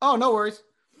 Matt. Oh, no worries.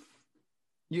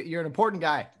 You're an important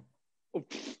guy.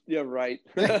 Yeah, right.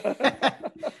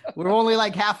 We're only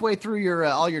like halfway through your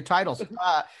all your titles. As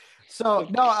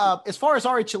far as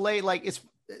RHLA, like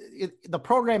the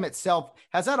program itself,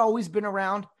 has that always been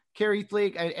around, Care Youth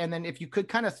League? And then if you could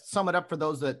kind of sum it up for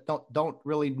those that don't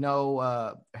really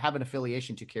know, have an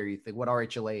affiliation to Care Youth League, what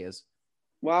RHLA is.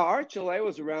 Well, RHLA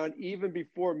was around even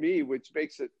before me, which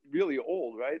makes it really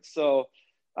old, right? So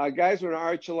guys were in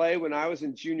RHLA when I was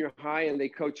in junior high, and they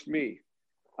coached me.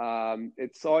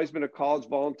 It's always been a college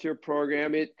volunteer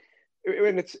program.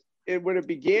 When it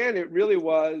began, it really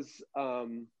was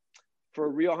for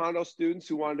Rio Hondo students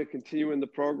who wanted to continue in the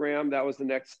program. That was the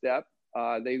next step.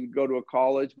 They would go to a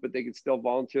college, but they could still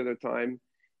volunteer their time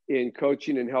in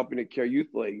coaching and helping at Care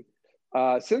Youth League.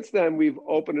 Since then, we've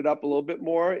opened it up a little bit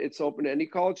more. It's open to any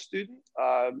college student.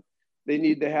 They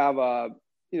need to have a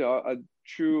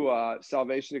true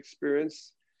salvation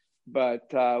experience,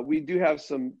 but we do have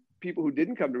some people who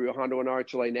didn't come to Rio Hondo and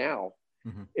RHLA now,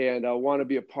 mm-hmm. and want to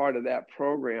be a part of that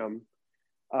program.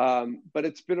 But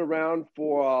it's been around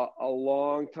for a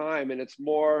long time, and it's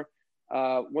more,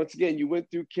 once again, you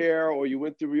went through Care or you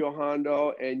went through Rio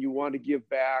Hondo and you want to give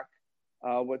back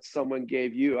what someone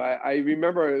gave you. I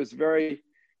remember it was very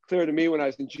clear to me when I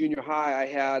was in junior high. I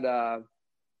had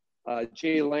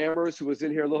Jay Lammers, who was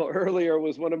in here a little earlier,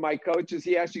 was one of my coaches.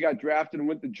 He actually got drafted and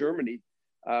went to Germany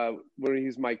when he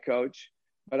was my coach.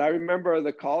 But I remember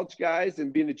the college guys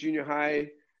and being a junior high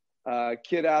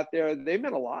kid out there, they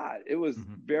meant a lot. It was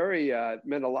mm-hmm.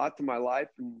 Meant a lot to my life,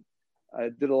 and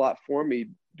did a lot for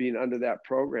me being under that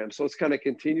program. So it's kind of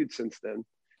continued since then,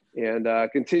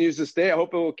 and continues to stay. I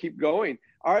hope it will keep going.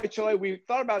 RHLA, we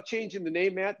thought about changing the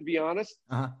name, Matt, to be honest.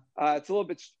 Uh-huh. It's a little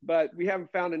bit, but we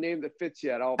haven't found a name that fits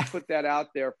yet. I'll put that out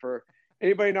there for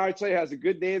anybody in RHLA has a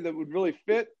good name that would really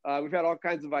fit. We've had all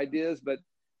kinds of ideas, but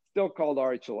still called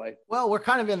RHLA. Well, we're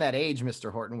kind of in that age, Mr.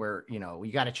 Horton, where,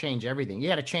 you got to change everything. You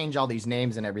got to change all these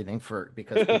names and everything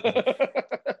because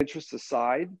interests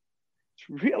aside,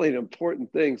 it's really an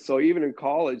important thing. So even in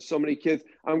college, so many kids,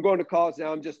 I'm going to college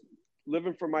now, I'm just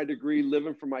living for my degree,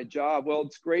 living for my job. Well,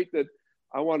 it's great that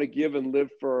I want to give and live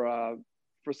for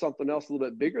something else a little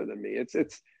bit bigger than me.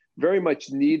 It's very much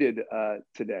needed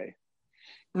today.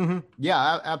 Mm-hmm.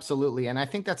 Yeah, absolutely. And I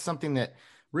think that's something that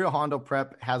Rio Hondo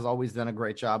Prep has always done a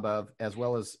great job of, as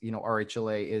well as,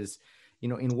 RHLA is,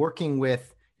 in working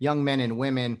with young men and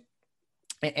women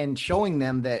and showing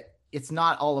them that it's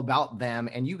not all about them.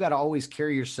 And you got to always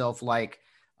carry yourself like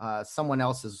someone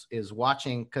else is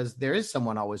watching, because there is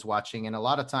someone always watching. And a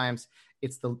lot of times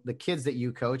it's the kids that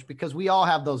you coach, because we all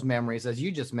have those memories, as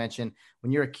you just mentioned,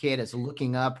 when you're a kid, it's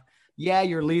looking up. Yeah,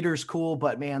 your leader's cool,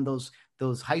 but man, those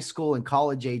high school and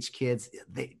college age kids,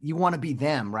 you want to be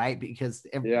them, right? Because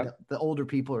the older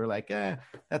people are like,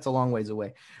 that's a long ways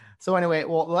away. So anyway,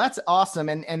 well, that's awesome.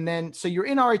 And then, so you're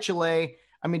in RHLA.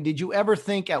 I mean, did you ever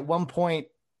think at one point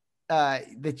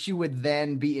that you would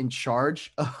then be in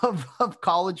charge of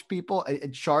college people,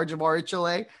 in charge of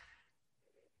RHLA?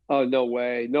 Oh, no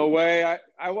way. No way.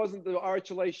 I wasn't the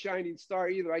RHLA shining star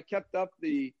either. I kept up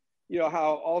the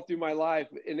how all through my life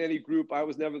in any group, I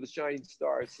was never the shining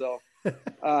star. So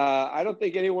I don't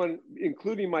think anyone,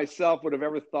 including myself, would have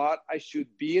ever thought I should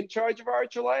be in charge of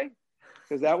RHLA,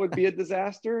 because that would be a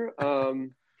disaster.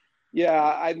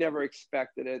 I never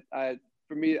expected it.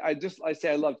 For me, I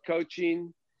say I loved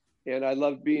coaching, and I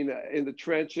loved being in the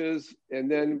trenches. And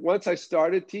then once I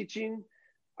started teaching,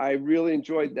 I really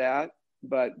enjoyed that.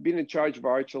 But being in charge of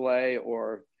RHLA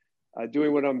or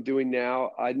doing what I'm doing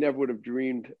now, I never would have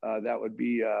dreamed that would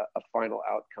be a final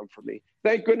outcome for me.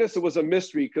 Thank goodness it was a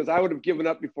mystery, because I would have given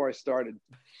up before I started.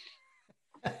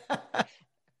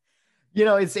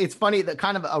 It's funny that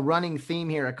kind of a running theme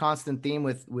here, a constant theme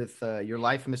with your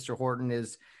life, Mr. Horton,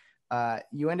 is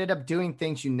you ended up doing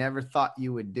things you never thought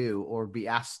you would do or be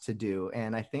asked to do.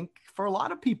 And I think for a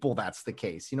lot of people, that's the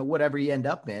case. Whatever you end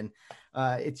up in,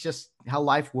 it's just how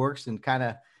life works and kind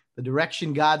of the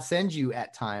direction God sends you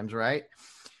at times, right?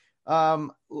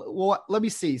 Well, let me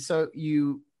see. So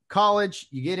college,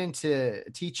 you get into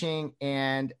teaching,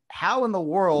 and how in the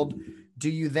world do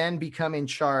you then become in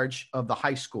charge of the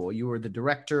high school? You were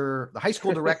the high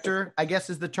school director, I guess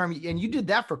is the term. And you did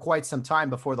that for quite some time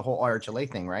before the whole RHLA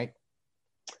thing, right?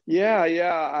 Yeah,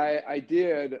 I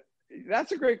did.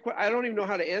 That's a great question. I don't even know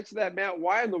how to answer that, Matt.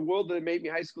 Why in the world did it make me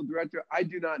high school director? I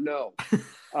do not know.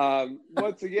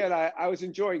 Once again, I was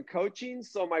enjoying coaching.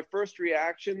 So my first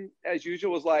reaction, as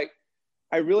usual, was like,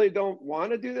 I really don't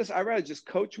want to do this. I'd rather just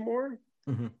coach more.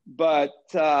 Mm-hmm. But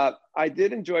I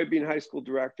did enjoy being high school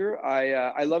director.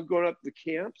 I love going up to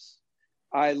camps.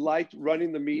 I liked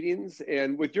running the meetings.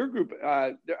 And with your group,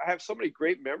 I have so many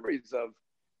great memories of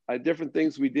different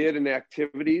things we did and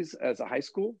activities as a high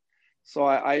school. So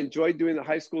I enjoyed doing the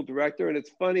high school director. And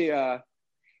it's funny, I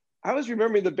was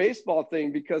remembering the baseball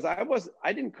thing, because I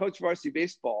didn't coach varsity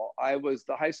baseball. I was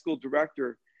the high school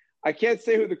director. I can't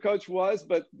say who the coach was,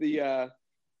 but the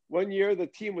one year the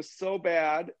team was so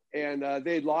bad, and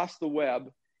they lost the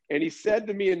web. And he said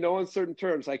to me in no uncertain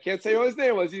terms, I can't say what his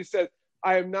name was. He said,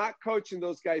 I am not coaching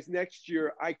those guys next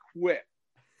year. I quit.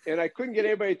 And I couldn't get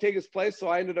anybody to take his place. So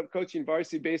I ended up coaching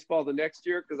varsity baseball the next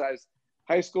year, because I was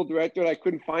high school director and I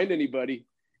couldn't find anybody.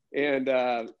 And,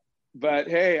 but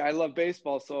hey, I love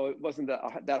baseball, so it wasn't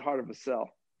that hard of a sell.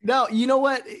 No, you know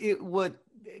what? Kind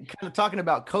of talking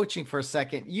about coaching for a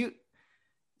second,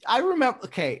 I remember,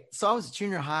 okay, so I was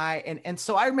junior high, and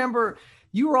so I remember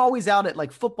you were always out at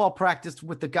like football practice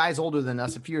with the guys older than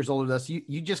us, a few years older than us.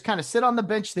 You just kind of sit on the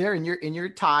bench there in your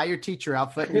tie, your teacher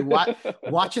outfit, and you're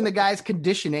watching the guys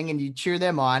conditioning, and you cheer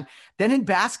them on. Then in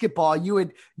basketball, you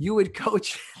would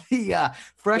coach the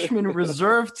freshman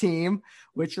reserve team,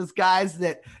 which was guys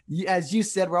that, as you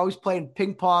said, were always playing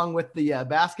ping pong with the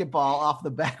basketball off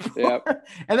the backboard. Yep.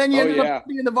 And then you ended up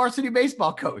being the varsity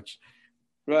baseball coach.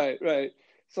 Right.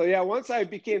 So yeah, once I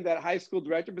became that high school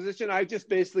director position, I just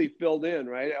basically filled in,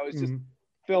 right? I was just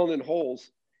filling in holes.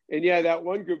 And yeah, that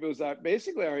one group, it was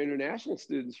basically our international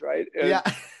students, right? And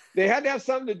they had to have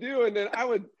something to do. And then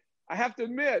I have to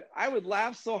admit, I would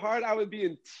laugh so hard, I would be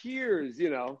in tears,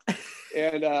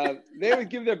 and they would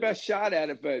give their best shot at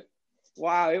it. But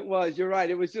wow, you're right.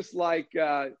 It was just like,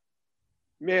 man,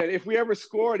 if we ever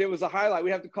scored, it was a highlight.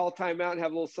 We have to call timeout and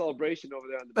have a little celebration over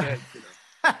there on the bench,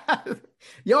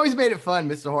 You always made it fun,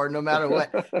 Mr. Horton, no matter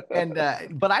what. And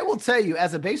but I will tell you,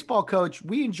 as a baseball coach,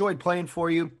 we enjoyed playing for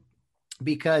you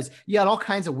because you had all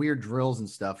kinds of weird drills and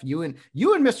stuff. You and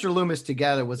Mr. Loomis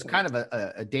together was kind of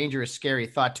a dangerous, scary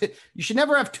thought. You should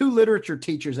never have two literature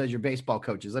teachers as your baseball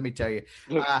coaches. Let me tell you,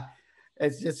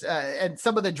 it's just and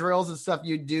some of the drills and stuff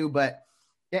you do. But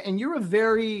and you're a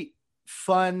very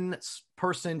fun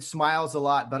person, smiles a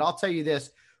lot. But I'll tell you this: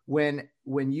 when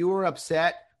you were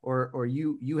upset, or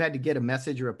you had to get a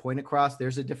message or a point across,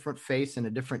 there's a different face and a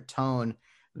different tone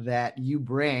that you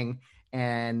bring.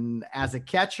 And as a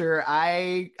catcher,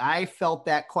 I felt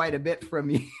that quite a bit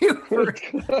from you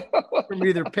from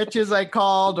either pitches I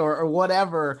called or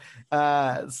whatever.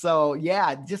 So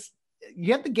yeah, just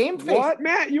you have the game face. What,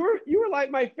 Matt? You were like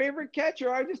my favorite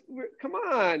catcher. Come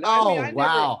on. Oh, I mean,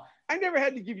 wow. I never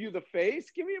had to give you the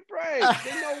face. Give me a break.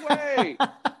 There's no way.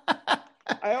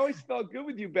 I always felt good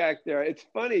with you back there. It's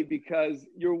funny because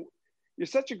you're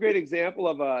such a great example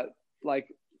of like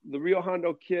the Rio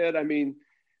Hondo kid. I mean,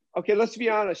 okay, let's be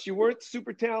honest. You weren't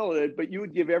super talented, but you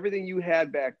would give everything you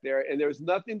had back there, and there's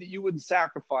nothing that you wouldn't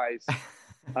sacrifice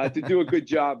to do a good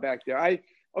job back there.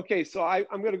 Okay, so I'm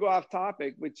going to go off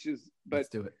topic, but let's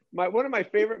do it. One of my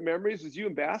favorite memories was you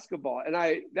in basketball, and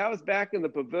that was back in the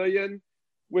pavilion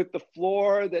with the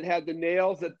floor that had the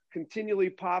nails that continually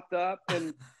popped up,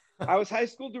 and I was high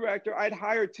school director. I'd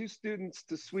hire 2 students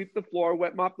to sweep the floor,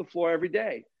 wet mop the floor every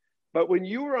day. But when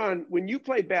you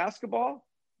played basketball,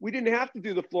 we didn't have to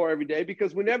do the floor every day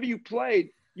because whenever you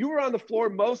played, you were on the floor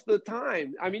most of the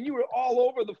time. I mean, you were all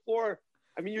over the floor.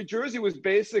 I mean, your jersey was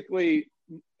basically,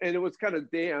 and it was kind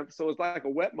of damp, so it was like a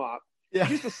wet mop. Yeah.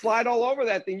 You used to slide all over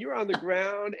that thing. You were on the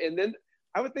ground, and then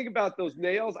I would think about those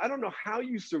nails. I don't know how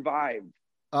you survived.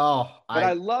 Oh, but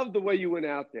I love the way you went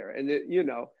out there, and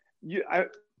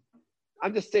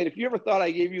I'm just saying, if you ever thought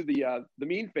I gave you the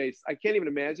mean face, I can't even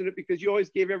imagine it because you always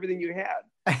gave everything you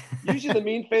had. Usually, the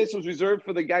mean face was reserved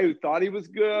for the guy who thought he was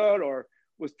good or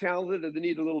was talented and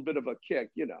need a little bit of a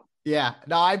kick, Yeah,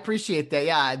 no, I appreciate that.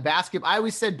 Yeah, basketball. I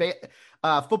always said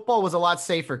football was a lot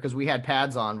safer because we had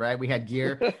pads on, right? We had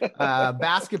gear.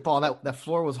 Basketball, that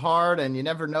floor was hard, and you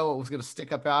never know what was going to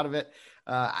stick up out of it.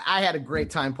 I had a great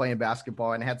time playing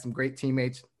basketball, and I had some great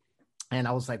teammates. And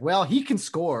I was like, well, he can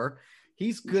score.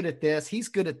 He's good at this. He's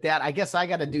good at that. I guess I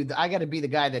got to be the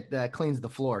guy that cleans the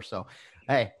floor. So,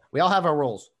 hey, we all have our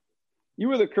roles. You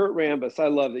were the Kurt Rambis. I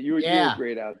love it. You were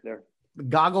great out there.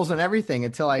 Goggles and everything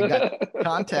until I got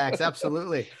contacts.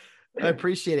 Absolutely. I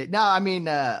appreciate it. No, I mean,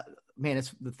 man,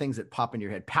 it's the things that pop in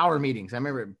your head. Power meetings. I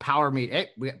remember power meet. Hey,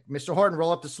 Mr. Horton,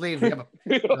 roll up the sleeves. We have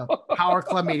a power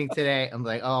club meeting today. I'm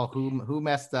like, oh, who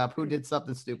messed up? Who did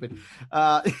something stupid?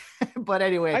 But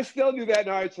anyway, I still do that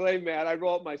in RHLA, Matt. I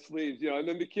roll up my sleeves, and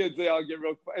then the kids, they all get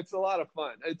real. It's a lot of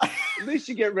fun. At least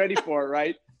you get ready for it,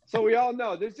 right? So we all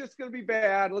know there's just going to be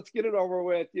bad. Let's get it over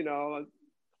with,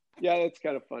 Yeah, that's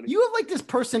kind of funny. You have like this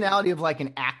personality of like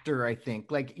an actor, I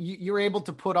think. Like you're able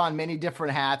to put on many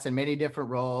different hats and many different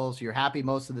roles. You're happy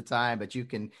most of the time, but you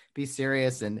can be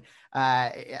serious. And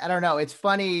I don't know. It's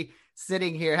funny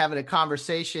sitting here having a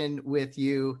conversation with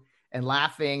you and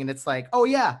laughing. And it's like, oh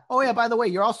yeah. By the way,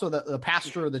 you're also the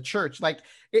pastor of the church. Like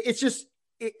it's just,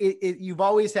 you've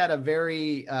always had a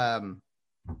very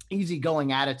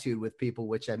easygoing attitude with people,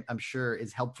 which I'm sure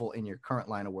is helpful in your current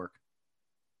line of work.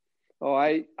 Oh,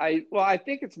 I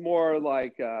think it's more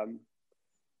like,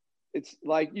 it's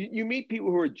like you meet people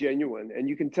who are genuine, and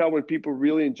you can tell when people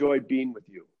really enjoy being with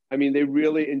you. I mean, they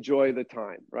really enjoy the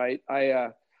time, right? I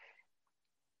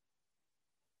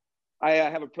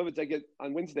have a privilege. I get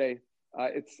on Wednesday.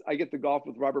 I get to golf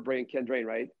with Robert Bray and Ken Drain,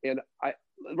 right? And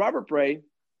Robert Bray,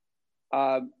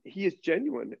 he is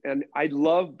genuine, and I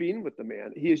love being with the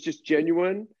man. He is just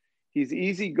genuine. He's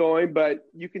easygoing, but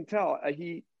you can tell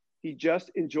he just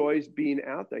enjoys being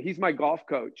out there. He's my golf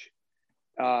coach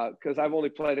because I've only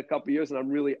played a couple of years and I'm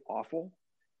really awful.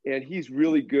 And he's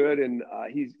really good, and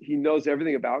he knows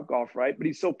everything about golf, right? But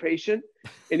he's so patient.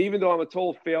 And even though I'm a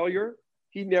total failure,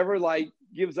 he never like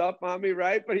gives up on me,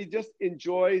 right? But he just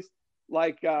enjoys,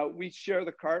 like we share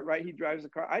the cart, right? He drives the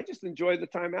car. I just enjoy the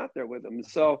time out there with him.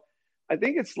 So I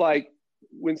think it's like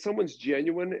when someone's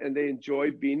genuine and they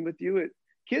enjoy being with you,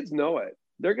 kids know it.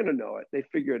 They're going to know it. They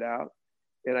figure it out.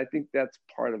 And I think that's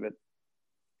part of it.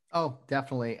 Oh,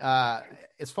 definitely.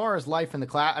 As far as life in the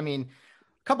class, I mean,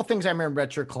 a couple things I remember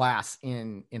at your class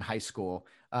in high school.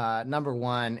 Number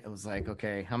one, it was like,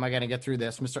 okay, how am I going to get through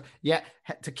this, Mr. Yeah,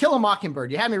 To Kill a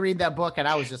Mockingbird. You had me read that book, and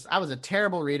I was a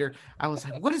terrible reader. I was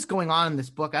like, what is going on in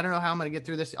this book? I don't know how I'm going to get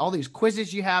through this. All these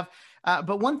quizzes you have.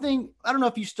 But one thing, I don't know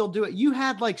if you still do it. You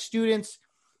had like students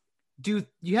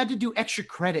you had to do extra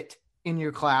credit in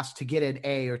your class to get an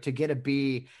A or to get a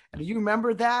B. Do you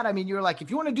remember that? I mean, you were like,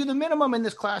 if you want to do the minimum in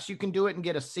this class, you can do it and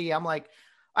get a C. I'm like,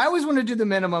 I always want to do the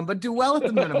minimum, but do well at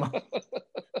the minimum.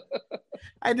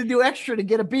 I had to do extra to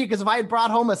get a B because if I had brought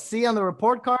home a C on the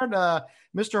report card,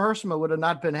 Mr. Hersma would have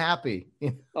not been happy.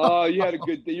 Oh, you had a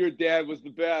good day. Your dad was the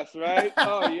best, right?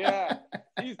 Oh, yeah.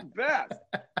 He's the best.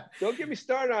 Don't get me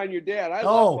started on your dad. I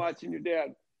love watching your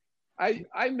dad.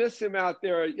 I miss him out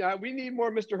there. Yeah, we need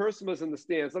more Mr. Hersmas in the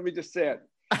stands. Let me just say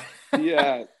it.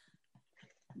 Yeah.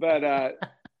 But,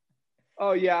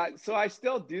 oh, yeah. So I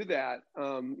still do that.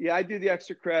 Yeah, I do the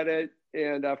extra credit.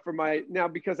 And now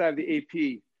because I have the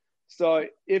AP. So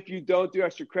if you don't do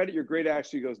extra credit, your grade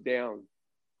actually goes down.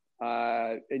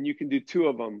 And you can do 2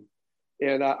 of them.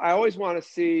 And I always want to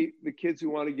see the kids who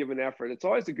want to give an effort. It's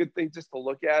always a good thing just to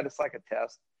look at. It's like a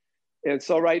test. And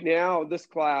so right now, this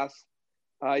class,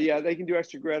 they can do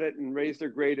extra credit and raise their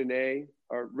grade an A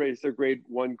or raise their grade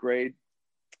 1 grade.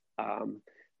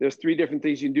 There's 3 different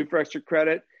things you can do for extra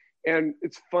credit. And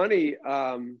it's funny,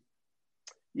 on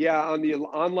the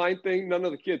online thing, none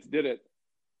of the kids did it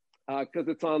because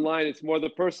it's online. It's more the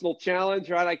personal challenge,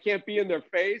 right? I can't be in their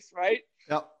face, right?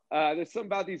 Yep. There's something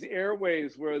about these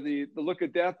airwaves where the look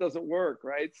of death doesn't work,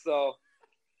 right? So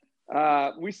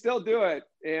we still do it.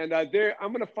 And I'm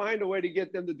going to find a way to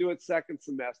get them to do it second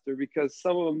semester because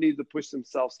some of them need to push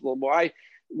themselves a little more.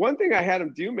 One thing I had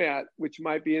them do, Matt, which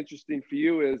might be interesting for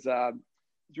you is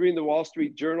reading the Wall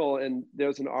Street Journal, and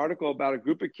there's an article about a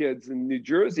group of kids in New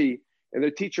Jersey, and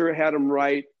their teacher had them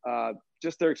write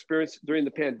just their experience during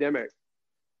the pandemic,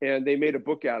 and they made a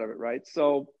book out of it, right?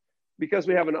 So because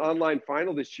we have an online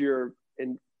final this year,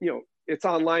 and it's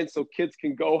online, so kids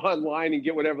can go online and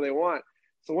get whatever they want.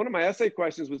 So one of my essay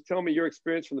questions was, tell me your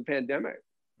experience from the pandemic.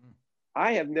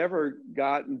 I have never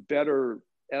gotten better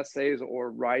essays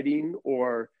or writing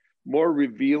or more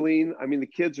revealing. I mean, the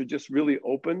kids are just really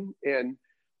open and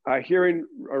hearing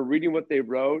or reading what they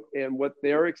wrote and what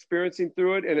they're experiencing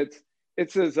through it. And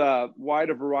it's as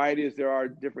wide a variety as there are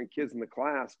different kids in the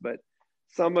class, but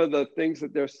some of the things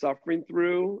that they're suffering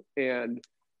through and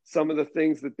some of the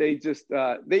things that they just,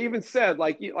 they even said,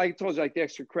 like I told you, like the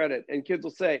extra credit, and kids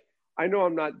will say, I know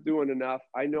I'm not doing enough.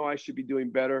 I know I should be doing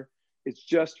better. It's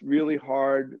just really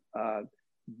hard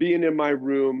being in my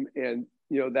room, and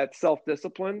that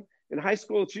self-discipline. In high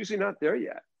school, it's usually not there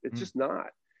yet. It's just not.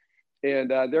 And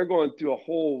they're going through a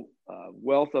whole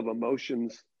wealth of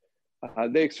emotions.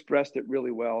 They expressed it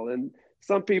really well. And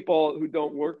some people who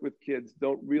don't work with kids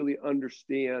don't really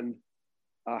understand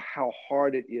how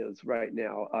hard it is right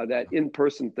now, that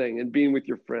in-person thing and being with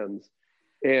your friends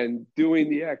and doing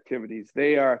the activities.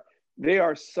 They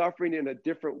are suffering in a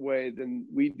different way than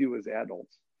we do as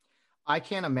adults. I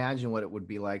can't imagine what it would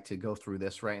be like to go through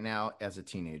this right now as a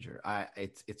teenager.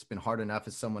 It's been hard enough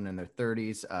as someone in their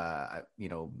 30s,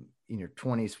 in your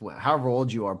 20s, however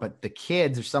old you are. But the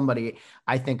kids are somebody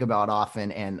I think about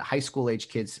often, and high school age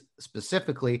kids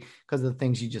specifically, because of the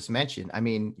things you just mentioned. I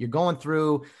mean, you're going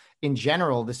through, in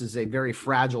general, this is a very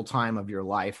fragile time of your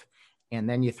life, and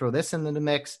then you throw this into the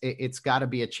mix. It's got to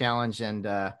be a challenge, and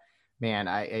man,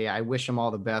 I wish them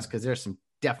all the best, because there's some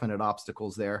definite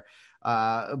obstacles there.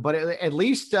 But at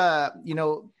least, not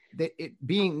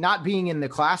being in the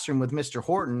classroom with Mr.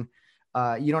 Horton,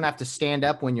 you don't have to stand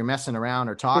up when you're messing around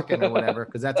or talking or whatever.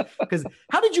 Because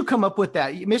how did you come up with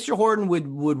that? Mr. Horton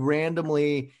would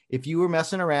randomly, if you were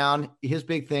messing around, his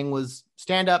big thing was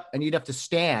stand up, and you'd have to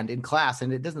stand in class.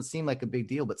 And it doesn't seem like a big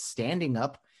deal, but standing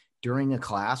up during a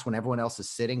class when everyone else is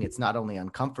sitting, it's not only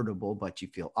uncomfortable, but you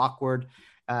feel awkward.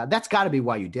 That's got to be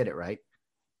why you did it, right?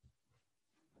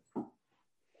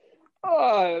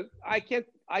 I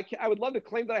would love to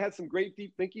claim that I had some great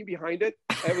deep thinking behind it.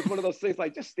 It was one of those things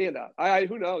like, just stand up.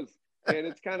 Who knows? And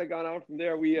it's kind of gone on from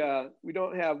there. We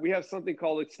have something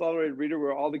called Accelerated Reader,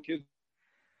 where all the kids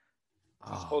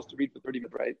are supposed to read for 30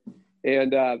 minutes, right?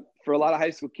 And for a lot of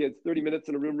high school kids, 30 minutes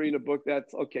in a room reading a book,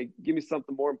 that's okay. Give me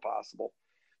something more impossible.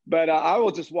 But I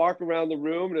will just walk around the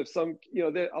room, and if some,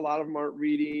 a lot of them aren't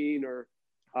reading, or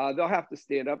they'll have to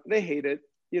stand up. They hate it,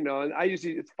 and I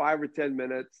usually, it's 5 or 10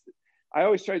 minutes. I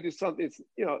always try to do something. It's,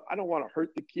 I don't want to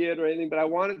hurt the kid or anything, but I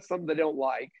wanted something they don't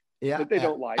like, that they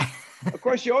don't like. Of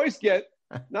course, you always get,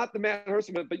 not the Matt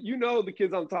Herson, but the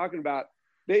kids I'm talking about,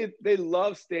 they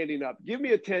love standing up. Give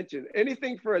me attention,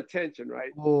 anything for attention,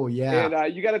 right? Oh yeah.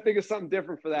 And you got to think of something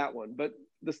different for that one, but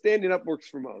the standing up works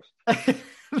for most.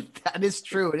 That is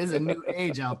true. It is a new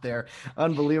age out there.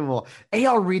 Unbelievable.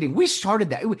 AR reading. We started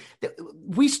that.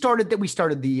 We started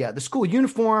the school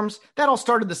uniforms. That all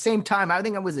started the same time. I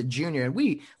think I was a junior, and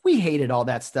we hated all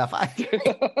that stuff.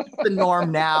 It's the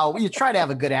norm now. You try to have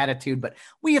a good attitude, but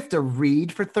we have to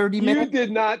read for 30 minutes. You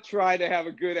did not try to have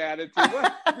a good attitude.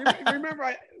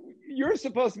 Remember, you're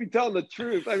supposed to be telling the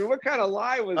truth. I mean, what kind of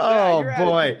lie was that? Oh, Your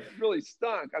boy. Really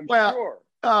stunk, I'm sure.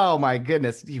 Oh my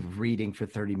goodness. You reading for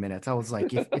 30 minutes. I was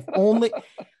like, if only.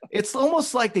 It's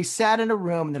almost like they sat in a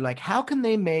room and they're like, how can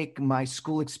they make my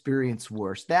school experience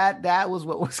worse? That was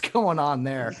what was going on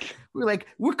there. We were like,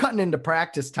 we're cutting into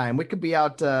practice time. We could be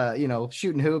out,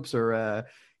 shooting hoops or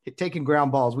taking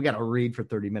ground balls. We got to read for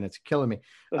 30 minutes. You're killing me.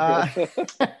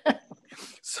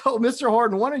 So Mr.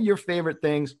 Horton, one of your favorite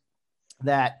things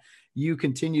that you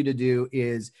continue to do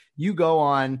is you go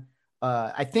on,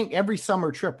 I think every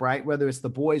summer trip, right? Whether it's the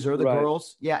boys or the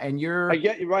girls. Yeah. And I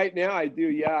get you right now. I do.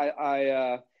 Yeah.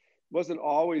 I wasn't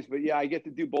always, but yeah, I get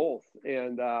to do both.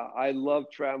 And I love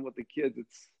traveling with the kids.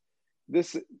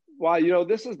 This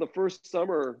is the first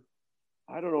summer,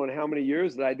 I don't know in how many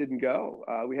years that I didn't go.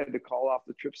 We had to call off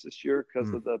the trips this year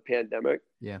because of the pandemic.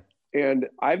 Yeah. And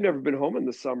I've never been home in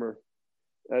the summer.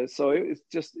 So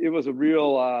it was a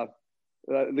real,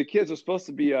 the kids were supposed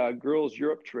to be a girls'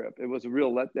 Europe trip. It was a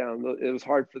real letdown. It was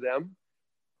hard for them,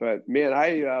 but man,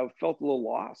 I felt a little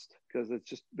lost because it's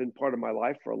just been part of my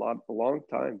life for a long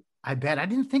time. I bet. I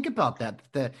didn't think about that.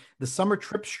 The summer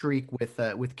trip streak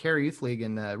with Carey Youth League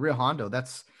and Rio Hondo.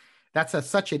 That's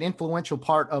such an influential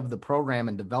part of the program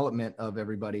and development of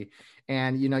everybody.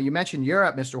 And you mentioned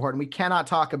Europe, Mr. Horton. We cannot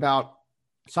talk about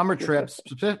summer trips,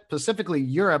 specifically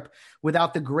Europe,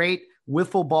 without the great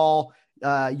wiffle ball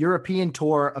European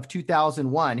tour of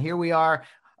 2001. Here we are.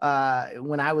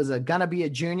 When I was gonna be a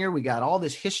junior, we got all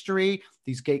this history,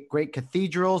 these great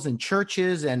cathedrals and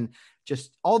churches, and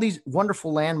just all these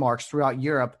wonderful landmarks throughout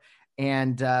Europe.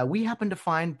 And we happened to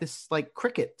find this like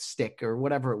cricket stick or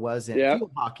whatever it was in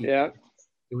field hockey. Yeah.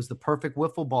 It was the perfect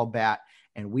wiffle ball bat.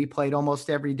 And we played almost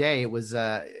every day. It was,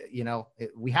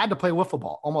 we had to play wiffle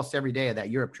ball almost every day of that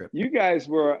Europe trip. You guys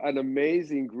were an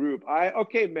amazing group.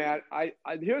 Okay, Matt,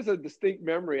 here's a distinct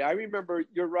memory. I remember,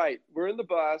 you're right. We're in the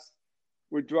bus.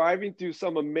 We're driving through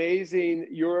some amazing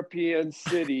European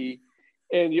city.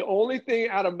 And the only thing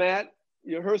out of Matt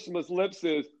Hersema's lips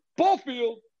is ball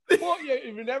field.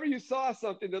 Whenever you saw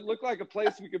something that looked like a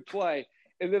place we could play.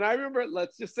 And then I remember,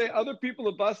 let's just say other people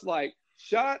in the bus like,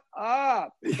 shut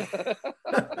up.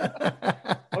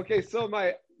 Okay, so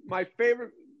my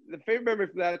favorite memory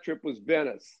from that trip was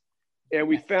Venice. And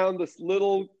we found this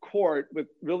little court with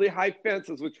really high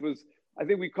fences, which was, I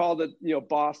think we called it,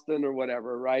 Boston or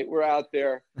whatever, right? We're out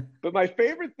there. But my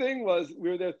favorite thing was we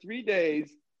were there 3 days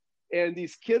and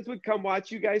these kids would come watch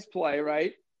you guys play,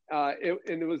 right? I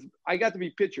got to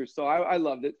be pitchers, so I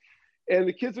loved it. And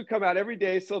the kids would come out every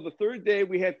day. So the third day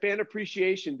we had Fan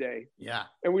Appreciation Day. Yeah.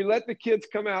 And we let the kids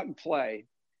come out and play.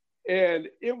 And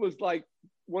it was like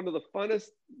one of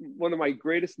my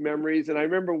greatest memories. And I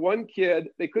remember one kid,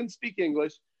 they couldn't speak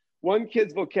English. One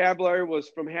kid's vocabulary was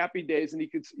from Happy Days, and he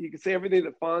could say everything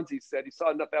that Fonzie said. He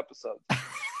saw enough episodes.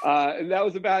 And that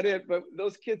was about it. But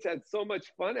those kids had so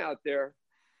much fun out there.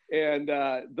 And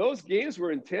those games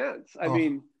were intense. I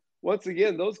mean, once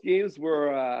again, those games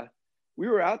were, we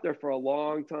were out there for a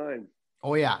long time.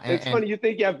 Oh, yeah. It's funny. You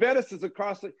think, Venice is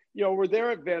across we're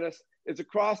there at Venice. It's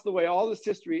across the way, all this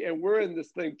history. And we're in this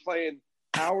thing playing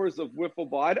hours of wiffle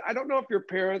ball. I don't know if your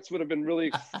parents would have been really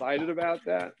excited about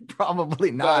that. Probably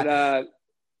not. But,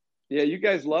 yeah, you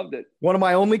guys loved it. One of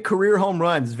my only career home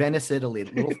runs, Venice, Italy.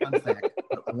 Little fun fact.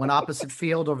 One opposite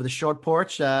field over the short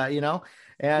porch,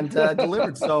 and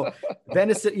delivered. So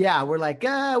Venice, we're like,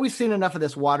 we've seen enough of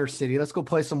this water city. Let's go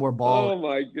play some more ball. Oh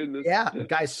my goodness. Yeah,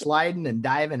 guys sliding and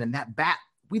diving, and that bat,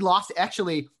 we lost.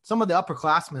 Actually, some of the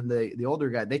upperclassmen, the older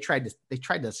guy, they tried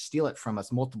to steal it from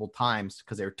us multiple times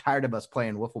because they were tired of us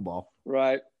playing wiffle ball.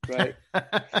 Right. But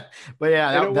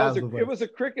yeah, it was a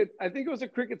cricket. I think it was a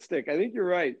cricket stick. I think you're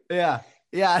right. Yeah.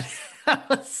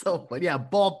 So, but yeah,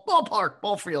 ball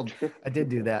field. I did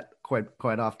do that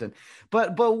quite often.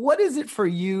 But what is it for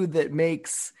you that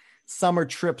makes summer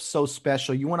trips so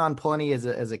special? You went on plenty as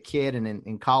a kid and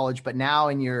in college, but now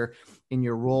in your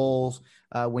roles,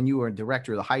 when you were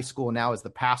director of the high school, now as the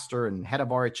pastor and head of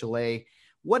RHLA,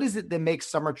 what is it that makes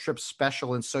summer trips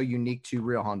special and so unique to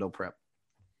Rio Hondo Prep?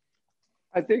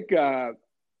 I think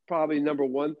probably number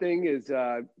one thing is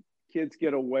kids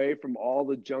get away from all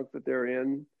the junk that they're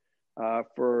in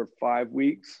for 5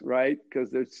 weeks, right? Because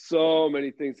there's so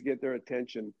many things to get their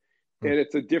attention. And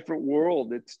it's a different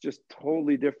world. It's just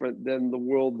totally different than the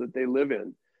world that they live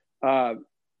in.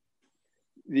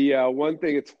 The one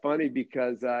thing, it's funny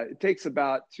because it takes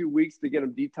about 2 weeks to get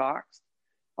them detoxed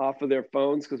off of their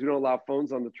phones because we don't allow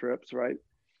phones on the trips, right?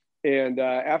 And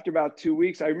after about 2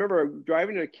 weeks, I remember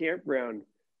driving to a campground.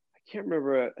 I can't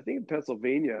remember, I think in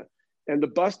Pennsylvania. And the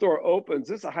bus door opens.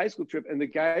 This is a high school trip. And the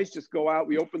guys just go out.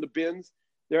 We open the bins.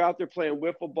 They're out there playing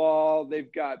wiffle ball.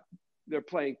 They're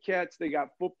playing catch. They got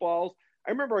footballs.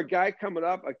 I remember a guy coming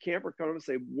up, a camper coming up and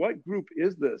say, "What group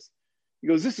is this?" He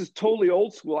goes, "This is totally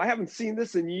old school. I haven't seen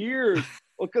this in years."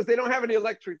 Well, because they don't have any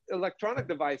electronic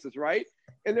devices, right?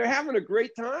 And they're having a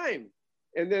great time.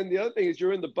 And then the other thing is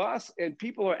you're in the bus and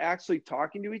people are actually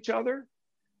talking to each other.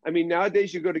 I mean,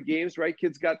 nowadays you go to games, right?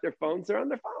 Kids got their phones, they're on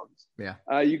their phones.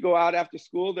 Yeah. You go out after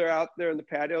school, they're out there in the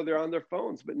patio, they're on their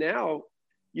phones. But now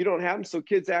you don't have them, so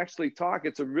kids actually talk.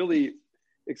 It's a really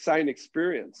exciting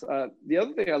experience. The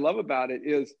other thing I love about it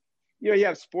is, you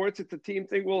have sports, it's a team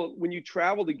thing. Well, when you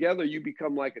travel together, you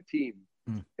become like a team.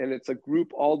 And it's a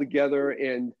group all together.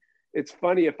 And it's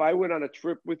funny, if I went on a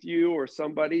trip with you or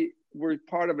somebody, we're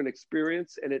part of an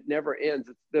experience and it never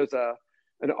ends. There's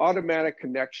an automatic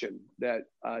connection that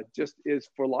just is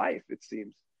for life, it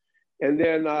seems. And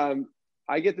then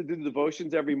I get to do the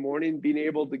devotions every morning, being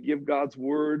able to give God's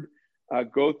word,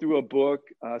 go through a book.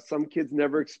 Some kids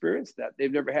never experienced that.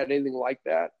 They've never had anything like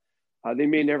that. They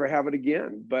may never have it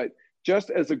again. But just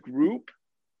as a group,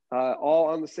 all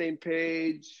on the same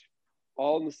page,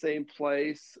 all in the same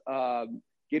place,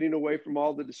 getting away from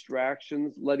all the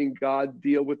distractions, letting God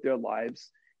deal with their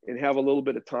lives and have a little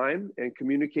bit of time and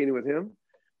communicating with him.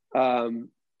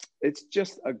 It's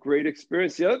just a great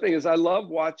experience. The other thing is I love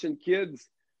watching kids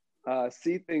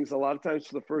see things a lot of times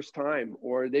for the first time,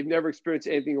 or they've never experienced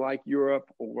anything like Europe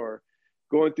or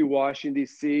going through Washington,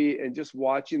 D.C. and just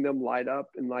watching them light up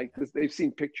and like this, they've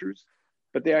seen pictures,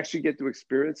 but they actually get to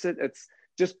experience it. It's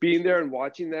just being there and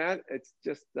watching that. It's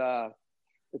just,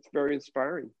 it's very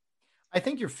inspiring. I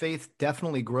think your faith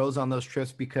definitely grows on those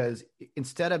trips because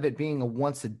instead of it being a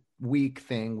once a week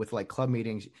thing with like club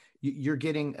meetings, you're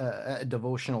getting a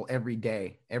devotional every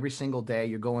day, every single day.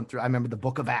 You're going through. I remember the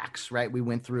Book of Acts, right? We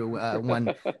went through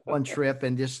one trip,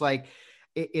 and just like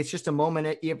it's just a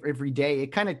moment every day. It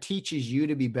kind of teaches you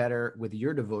to be better with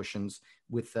your devotions,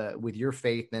 with your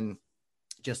faith, and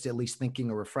just at least thinking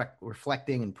or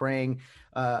reflecting and praying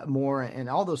more and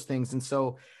all those things. And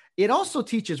so it also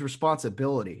teaches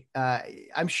responsibility.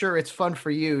 I'm sure it's fun for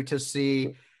you to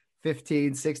see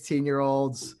 15,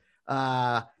 16-year-olds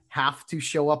have to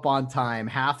show up on time,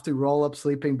 have to roll up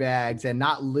sleeping bags and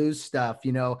not lose stuff.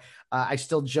 I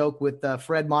still joke with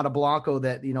Fred Monteblanco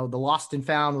that, the Lost and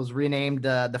Found was renamed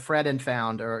the Fred and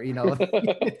Found, or,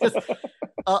 just,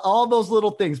 all those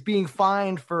little things, being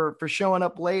fined for showing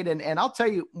up late. And I'll tell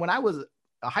you, when I was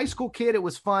a high school kid, it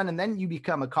was fun. And then you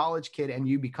become a college kid and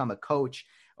you become a coach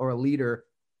or a leader.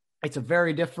 It's a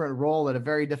very different role and a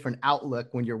very different outlook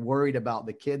when you're worried about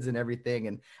the kids and everything.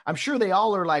 And I'm sure they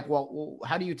all are like, well,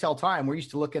 how do you tell time? We're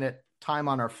used to looking at time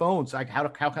on our phones. Like, how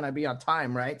can I be on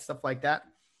time? Right. Stuff like that.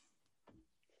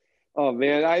 Oh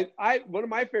man. I one of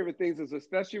my favorite things is,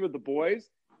 especially with the boys,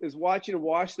 is watching them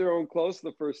wash their own clothes for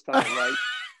the first time. Like,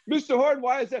 Mr. Horton,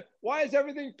 why is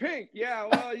everything pink? Yeah.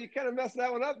 Well, you kind of messed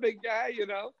that one up, big guy,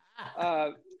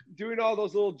 doing all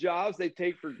those little jobs they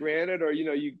take for granted, or,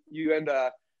 you end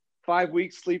up 5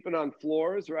 weeks sleeping on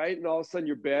floors, right? And all of a sudden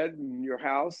your bed and your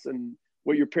house and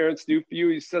what your parents do for you,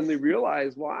 you suddenly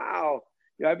realize, wow,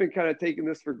 I've been kind of taking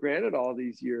this for granted all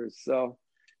these years. So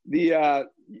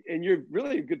and you're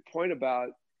really a good point about,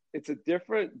 it's a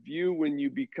different view when you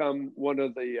become one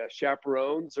of the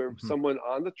chaperones or someone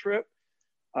on the trip.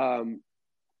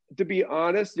 To be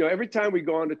honest, every time we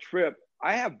go on a trip,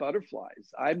 I have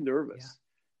butterflies. I'm nervous.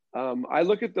 Yeah. I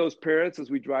look at those parents as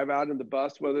we drive out in the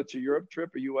bus, whether it's a Europe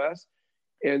trip or US,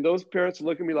 and those parents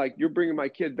look at me like, you're bringing my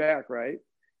kid back, right?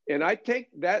 And I take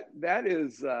that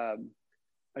is a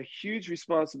huge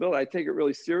responsibility. I take it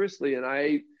really seriously, and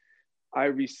I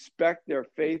respect their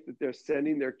faith that they're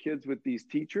sending their kids with these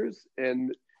teachers,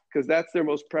 and because that's their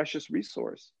most precious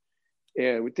resource.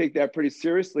 And we take that pretty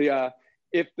seriously.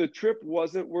 If the trip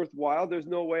wasn't worthwhile, there's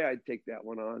no way I'd take that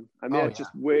one on. I mean, it's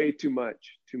just way too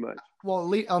much. Well,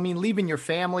 leaving your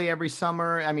family every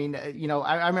summer. I mean,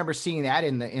 I remember seeing that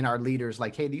in our leaders,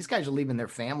 like, hey, these guys are leaving their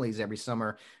families every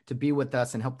summer to be with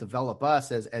us and help develop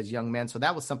us as young men. So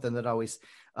that was something that always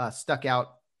stuck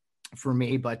out for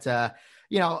me. But,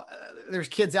 there's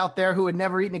kids out there who had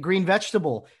never eaten a green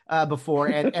vegetable before.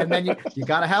 And then you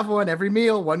got to have one every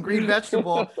meal, one green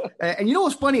vegetable. And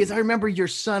what's funny is I remember your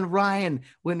son, Ryan,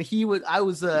 when I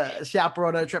was a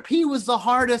chaperone on a trip, he was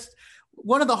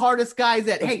one of the hardest guys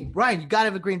that, hey, Ryan, you got to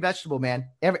have a green vegetable, man.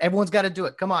 Everyone's got to do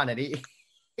it. Come on. And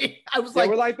I was like,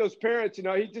 we're like those parents,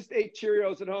 he just ate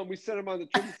Cheerios at home. We sent him on the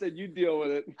trip and said, you deal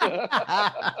with it.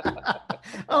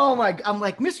 Oh my, I'm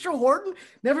like, Mr. Horton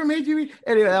never made you eat.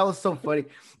 Anyway, that was so funny.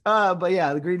 But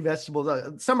yeah, the green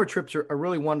vegetables, summer trips are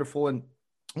really wonderful. And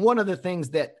one of the things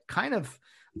that kind of,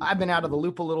 I've been out of the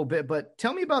loop a little bit, but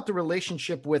tell me about the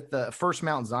relationship with First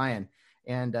Mount Zion.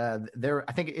 And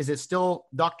I think, is it still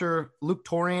Dr. Luke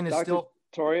Torian is Dr. still?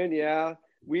 Torian, yeah.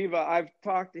 I've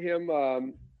talked to him,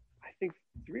 I think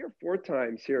 3 or 4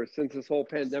 times here since this whole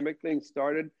pandemic thing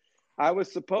started. I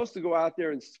was supposed to go out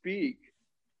there and speak,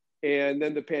 and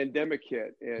then the pandemic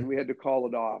hit and we had to call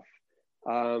it off.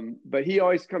 But he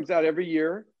always comes out every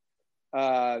year,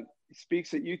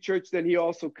 speaks at youth church. Then he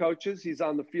also coaches. He's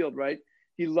on the field, right?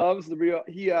 He loves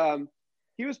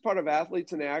he was part of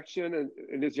Athletes in Action, and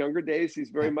in his younger days, he's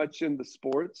very much into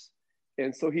sports.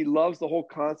 And so he loves the whole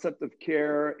concept of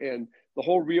care and the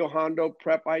whole Rio Hondo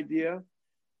prep idea.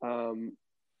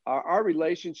 Our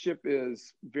relationship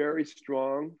is very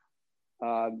strong.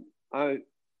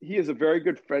 He is a very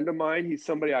good friend of mine. He's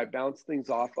somebody I bounce things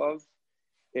off of,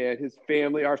 and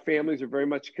our families are very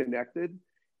much connected.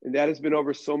 And that has been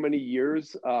over so many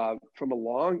years, from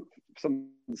some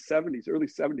 70s, early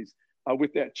 70s,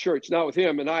 with that church, not with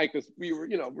him and I, because we were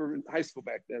in high school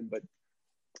back then, but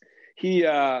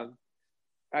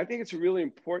I think it's a really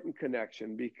important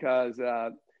connection because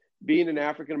being an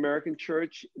African-American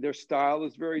church, their style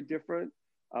is very different.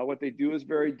 What they do is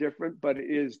very different, but it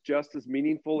is just as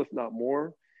meaningful, if not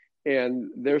more. And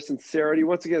their sincerity,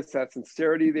 once again, it's that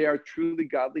sincerity. They are truly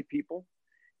godly people,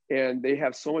 and they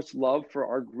have so much love for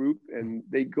our group, and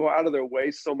they go out of their way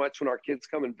so much when our kids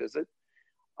come and visit.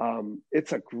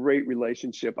 It's a great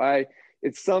relationship.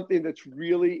 It's something that's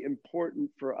really important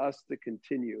for us to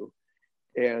continue.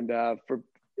 And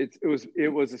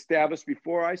it was established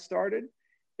before I started,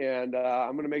 and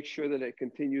I'm going to make sure that it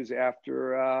continues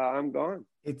after I'm gone.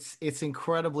 It's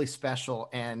incredibly special,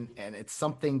 and it's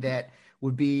something that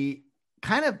would be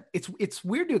kind of, it's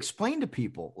weird to explain to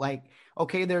people. Like,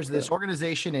 okay, there's this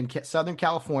organization in Southern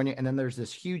California, and then there's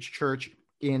this huge church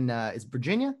in is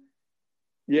Virginia?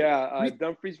 Yeah,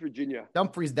 Dumfries, Virginia.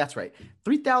 Dumfries, that's right.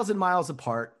 3,000 miles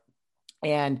apart,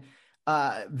 and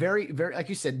very, very, like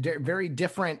you said, very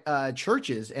different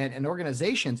churches and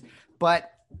organizations,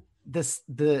 but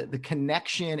the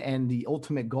connection and the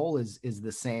ultimate goal is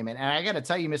the same. And I got to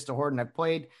tell you, Mr. Horton, I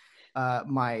played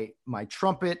my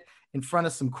trumpet in front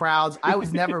of some crowds. I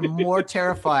was never more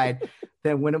terrified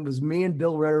than when it was me and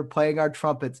Bill Ritter playing our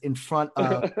trumpets in front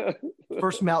of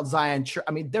First Mount Zion Church.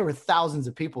 I mean, there were thousands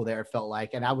of people there, it felt like,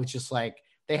 and I was just like,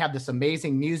 they have this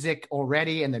amazing music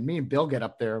already, and then me and Bill get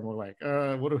up there and we're like,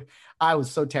 I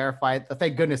was so terrified.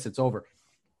 Thank goodness it's over.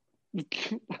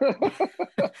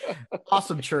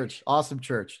 Awesome church.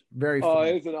 Very fun.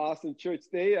 It's an awesome church.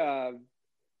 They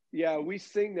we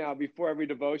sing now before every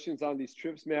devotions on these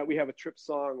trips, Matt. We have a trip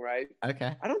song, right?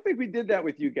 Okay. I don't think we did that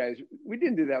with you guys. We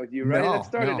didn't do that with you, right? That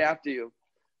started after you.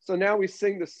 So now we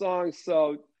sing the song.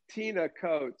 So Tina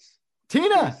Coates.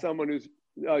 Someone who's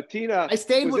Tina. We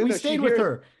stayed with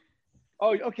her.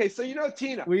 Oh, okay. So you know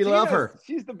Tina. We love her.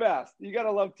 She's the best. You got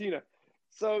to love Tina.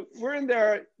 So we're in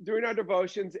there doing our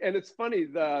devotions, and it's funny,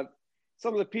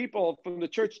 some of the people from the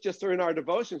church just are in our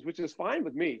devotions, which is fine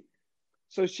with me.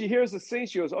 So she hears us sing.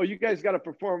 She goes, "Oh, you guys got to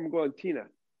perform." I'm going, "Tina,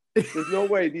 there's no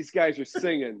way these guys are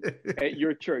singing at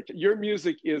your church. Your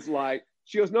music is like,"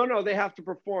 she goes, no, they have to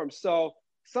perform. So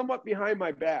somewhat behind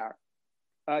my back,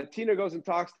 Tina goes and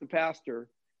talks to the pastor,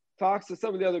 talks to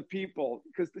some of the other people,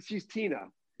 because she's Tina.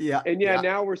 Yeah. And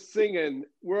now we're singing.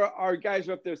 Our guys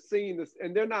are up there singing this,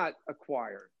 and they're not a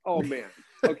choir. Oh man.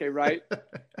 Okay, right.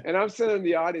 And I'm sitting in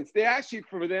the audience. They actually,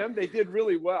 for them, they did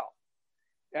really well.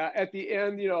 At the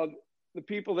end, the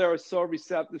people there are so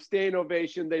receptive, standing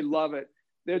ovation. They love it.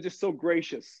 They're just so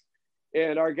gracious.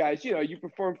 And our guys, you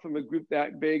perform from a group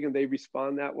that big, and they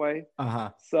respond that way.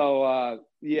 So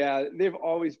they've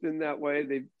always been that way.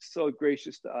 They're so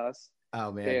gracious to us.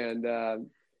 Oh man.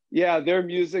 And their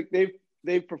music,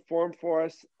 they've performed for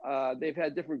us. They've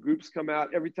had different groups come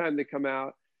out. Every time they come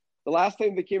out, the last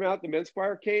time they came out, the men's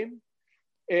choir came,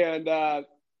 and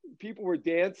people were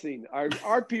dancing.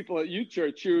 Our people at U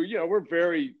Church, we're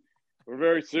very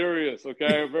serious.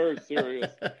 Okay, we're very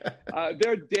serious.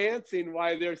 They're dancing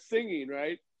while they're singing,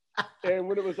 right? And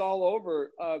when it was all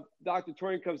over, Dr.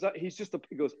 Torian comes up. He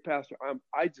goes, "Pastor,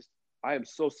 I am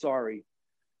so sorry."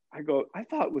 I go, "I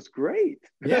thought it was great."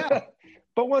 Yeah.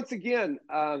 But once again,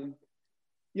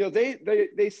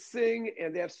 they sing,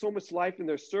 and they have so much life in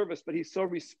their service, but he's so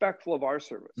respectful of our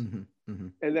service.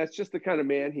 And that's just the kind of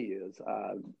man he is.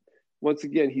 Once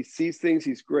again, he sees things,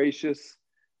 he's gracious.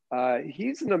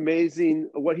 He's an amazing,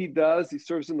 what he does. He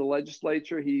serves in the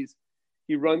legislature. He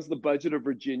runs the budget of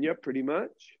Virginia pretty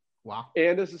much. Wow.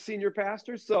 And as a senior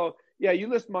pastor. So you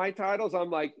list my titles. I'm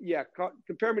like,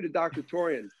 compare me to Dr.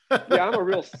 Torian. I'm a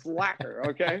real slacker.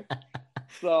 Okay.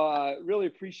 So really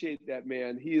appreciate that,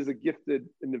 man. He is a gifted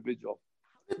individual.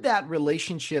 How did that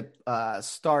relationship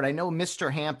start? I know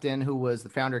Mr. Hampton, who was the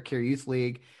founder of Care Youth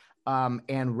League,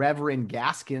 and Reverend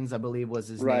Gaskins, I believe was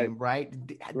his name, right?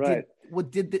 Right.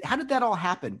 How did that all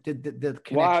happen? Did the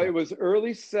connection? Wow, it was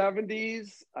early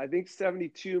 70s, I think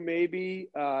 72 maybe.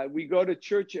 We go to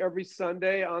church every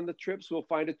Sunday on the trips. We'll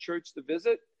find a church to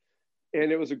visit,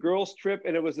 and it was a girls' trip,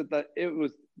 and there was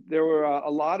a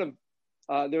lot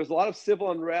of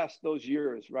civil unrest those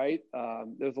years, right?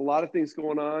 There's a lot of things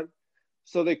going on.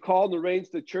 So they called and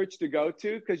arranged the church to go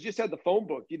to, because you just had the phone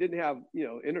book. You didn't have,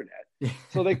 internet.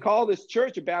 So they called this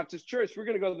church a Baptist church. We're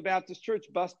going to go to the Baptist church.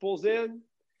 Bus pulls in.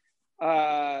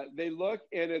 They look,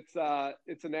 and it's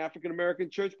an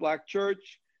African-American church, black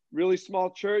church, really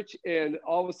small church. And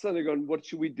all of a sudden they're going, "What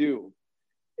should we do?"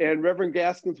 And Reverend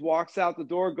Gaskins walks out the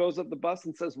door, goes up the bus,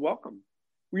 and says, "Welcome.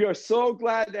 We are so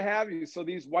glad to have you." So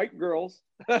these white girls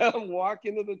walk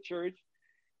into the church,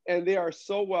 and they are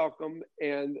so welcome,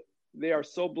 and they are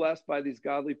so blessed by these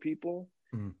godly people.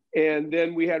 And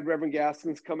then we had Reverend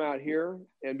Gaskins come out here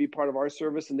and be part of our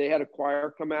service, and they had a choir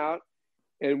come out,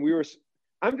 and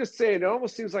I'm just saying, it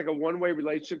almost seems like a one-way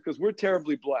relationship, because we're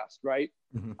terribly blessed, right?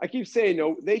 I keep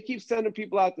saying, they keep sending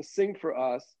people out to sing for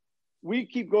us. We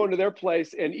keep going to their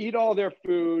place and eat all their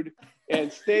food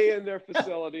and stay in their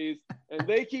facilities, and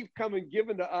they keep coming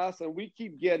giving to us, and we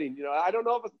keep getting. I don't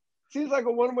know if seems like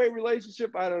a one-way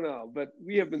relationship. I don't know, but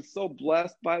we have been so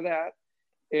blessed by that.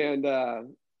 And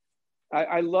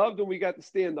I loved when we got to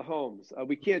stay in the homes.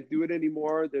 We can't do it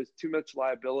anymore. There's too much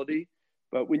liability.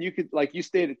 But when you could, like you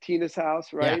stayed at Tina's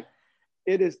house, right?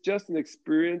 Yeah. It is just an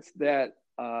experience that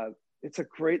it's a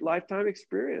great lifetime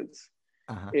experience.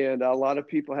 And a lot of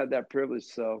people had that privilege.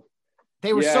 So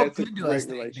they were so good to us.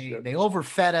 They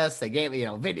overfed us. They gave,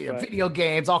 video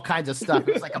games, all kinds of stuff.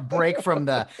 It was like a break from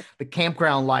the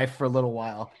campground life for a little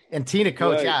while. And Tina,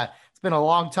 coach, it's been a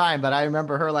long time, but I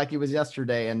remember her like it was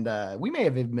yesterday. And we may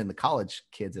have even been the college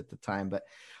kids at the time, but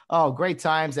great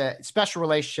times. Special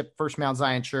relationship, First Mount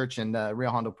Zion Church and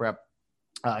Rio Hondo Prep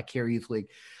Care Youth League.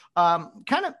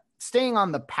 Kind of staying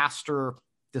on the pastor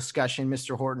discussion,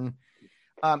 Mr. Horton.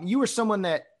 You were someone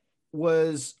that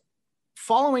was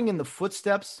following in the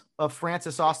footsteps of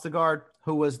Francis Ostegard,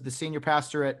 who was the senior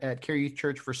pastor at Care Youth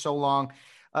Church for so long.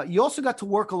 You also got to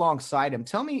work alongside him.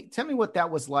 Tell me what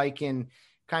that was like in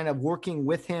kind of working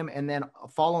with him and then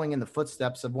following in the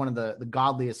footsteps of one of the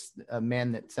godliest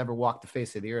men that's ever walked the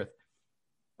face of the earth.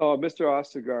 Oh, Mr.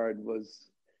 Ostegard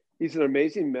he's an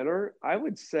amazing mentor. I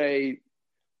would say,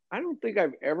 I don't think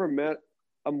I've ever met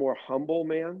a more humble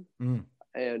man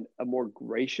and a more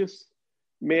gracious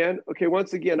man. Okay,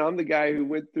 once again, I'm the guy who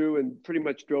went through and pretty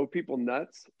much drove people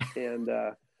nuts. And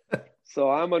so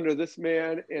I'm under this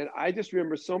man. And I just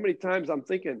remember so many times I'm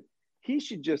thinking, he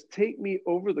should just take me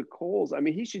over the coals. I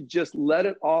mean, he should just let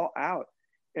it all out.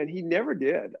 And he never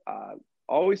did.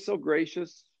 Always so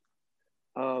gracious.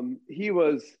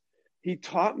 He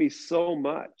taught me so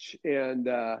much. And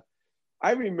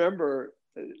I remember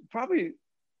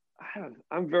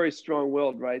I'm very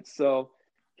strong-willed, right? So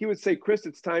he would say, Chris,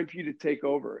 it's time for you to take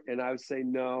over. And I would say,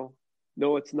 no,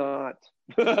 it's not.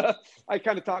 I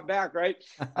kind of talk back, right?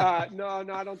 No,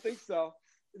 I don't think so.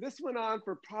 This went on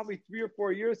for probably 3 or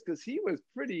 4 years because he was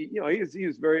pretty, he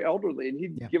was very elderly and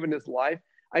he'd given his life.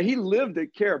 He lived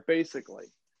at Care, basically.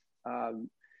 And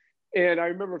I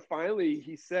remember finally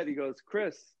he goes,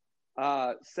 Chris,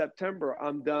 September,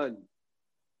 I'm done.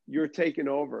 You're taking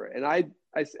over. And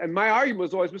and my argument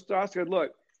was always, Mr. Ostegard,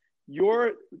 look,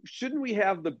 shouldn't we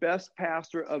have the best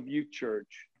pastor of youth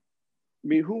church? I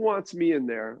mean, who wants me in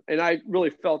there? And I really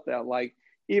felt that, like,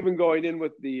 even going in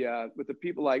with the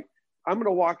people, like, I'm going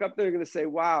to walk up there and going to say,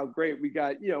 wow, great. We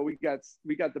got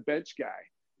the bench guy,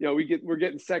 we're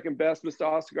getting second best, Mr.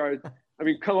 Ostegard. I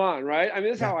mean, come on. Right. I mean,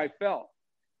 this is how I felt.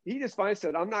 He just finally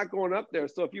said, I'm not going up there.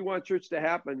 So if you want church to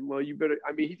happen, well, you better,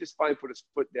 he just finally put his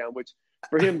foot down, which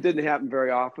for him didn't happen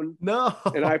very often. No.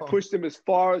 And I pushed him as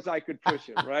far as I could push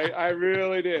him. Right. I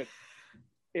really did.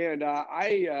 And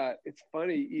it's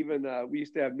funny, even we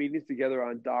used to have meetings together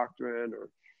on doctrine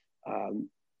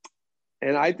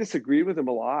and I disagreed with him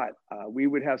a lot. We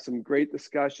would have some great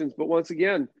discussions, but once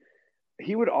again,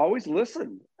 he would always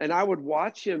listen. And I would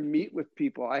watch him meet with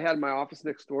people. I had my office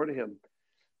next door to him.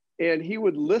 And he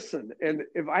would listen. And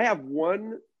if I have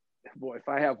one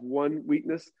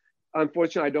weakness,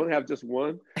 unfortunately, I don't have just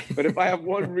one, but if I have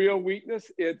one real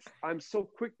weakness, I'm so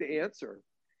quick to answer.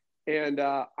 And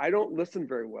I don't listen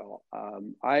very well.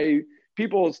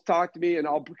 People talk to me and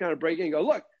I'll kind of break in and go,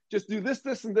 look, just do this,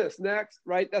 this, and this next,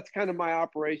 right? That's kind of my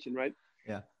operation, right?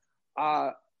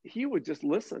 Yeah. He would just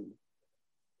listen.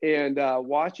 And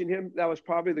watching him, that was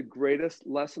probably the greatest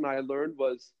lesson I learned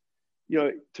was,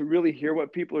 to really hear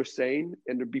what people are saying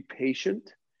and to be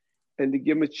patient and to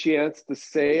give them a chance to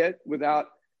say it without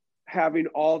having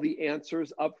all the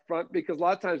answers up front. Because a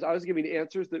lot of times I was giving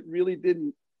answers that really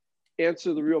didn't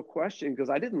answer the real question because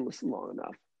I didn't listen long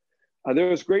enough. There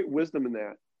was great wisdom in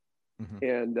that. Mm-hmm.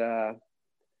 And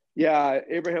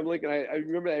Abraham Lincoln, I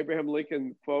remember the Abraham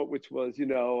Lincoln quote, which was,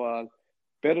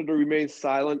 better to remain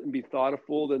silent and be thought a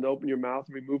fool than open your mouth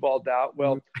and remove all doubt.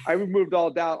 Well, I removed all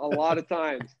doubt a lot of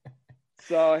times.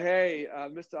 So, hey,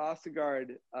 Mr.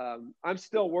 Ostegard, I'm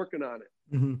still working on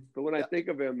it. Mm-hmm. But when I think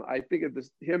of him, I think of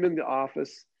him in the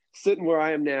office, sitting where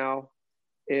I am now,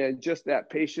 and just that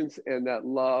patience and that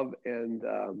love and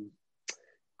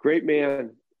great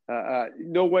man.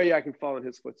 No way I can follow in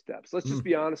his footsteps. Let's just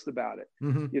be honest about it.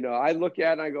 Mm-hmm. I look at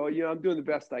it and I go, I'm doing the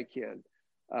best I can.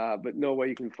 But no way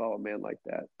you can follow a man like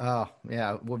that. Oh,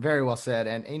 yeah. Well, very well said.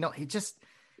 And,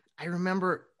 I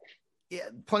remember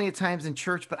plenty of times in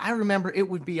church, but I remember it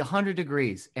would be 100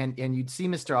 degrees and you'd see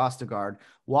Mr. Ostegard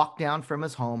walk down from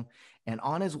his home and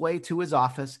on his way to his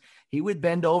office, he would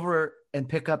bend over and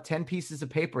pick up 10 pieces of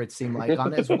paper. It seemed like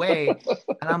on his way.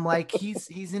 And I'm like,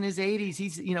 he's in his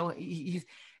 80s.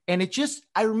 And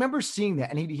I remember seeing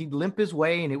that and he'd limp his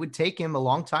way and it would take him a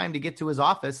long time to get to his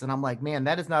office. And I'm like, man,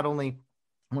 that is not only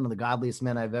one of the godliest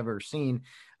men I've ever seen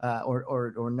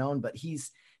or known, but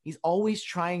he's he's always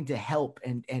trying to help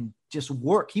and just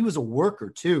work. He was a worker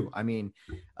too. I mean,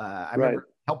 I remember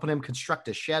helping him construct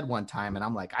a shed one time, and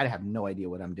I'm like, I have no idea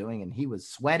what I'm doing. And he was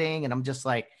sweating, and I'm just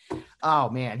like, oh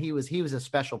man, he was a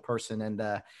special person.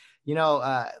 And,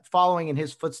 following in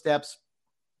his footsteps,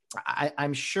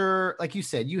 I'm sure, like you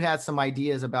said, you had some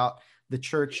ideas about the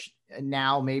church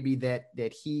now, maybe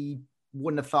that he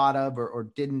wouldn't have thought of or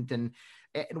didn't. And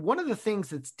one of the things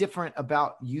that's different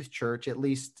about youth church, at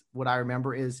least what I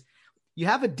remember, is you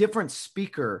have a different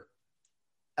speaker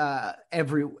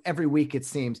every week, it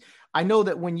seems. I know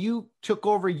that when you took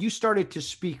over, you started to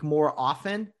speak more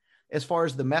often as far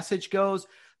as the message goes.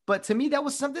 But to me, that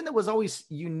was something that was always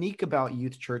unique about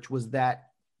youth church, was that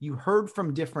you heard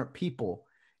from different people.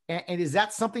 And is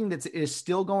that something that is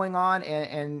still going on?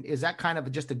 And is that kind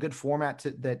of just a good format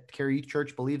that Cary Youth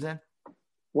Church believes in?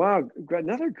 Wow,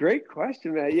 another great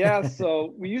question, man. Yeah,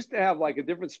 so we used to have like a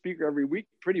different speaker every week,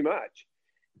 pretty much.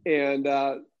 And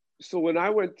so when I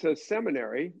went to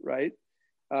seminary, right,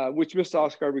 which Mr.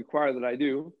 Oscar required that I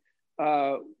do,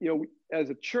 as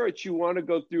a church, you want to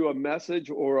go through a message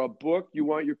or a book. You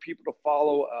want your people to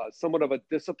follow somewhat of a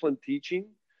disciplined teaching.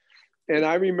 And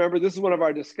I remember this is one of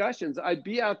our discussions. I'd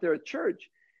be out there at church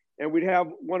and we'd have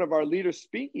one of our leaders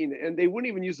speaking and they wouldn't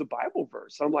even use the Bible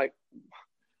verse. I'm like,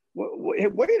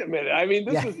 wait a minute. I mean,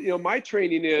 this is, my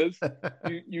training is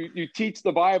you teach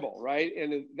the Bible, right?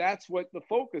 And that's what the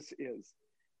focus is.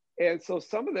 And so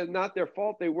some of them, not their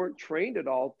fault, they weren't trained at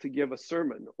all to give a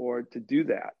sermon or to do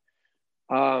that.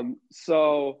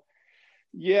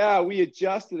 Yeah, we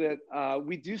adjusted it.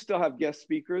 We do still have guest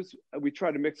speakers. We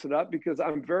try to mix it up because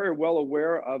I'm very well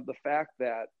aware of the fact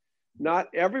that not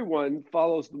everyone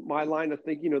follows my line of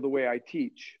thinking or the way I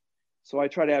teach. So I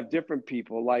try to have different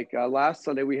people. Like last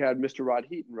Sunday, we had Mr. Rod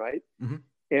Heaton, right? Mm-hmm.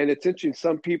 And it's interesting.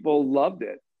 Some people loved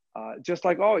it. Just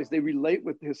like always, they relate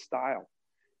with his style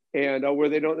and where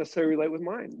they don't necessarily relate with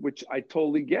mine, which I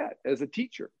totally get as a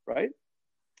teacher, right?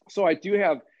 So I do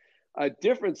have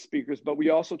different speakers, but we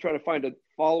also try to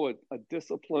follow a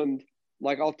disciplined,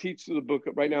 like I'll teach through the book.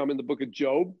 Right now I'm in the book of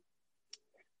Job,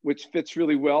 which fits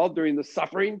really well during the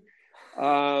suffering.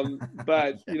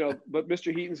 But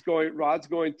Mr. Rod's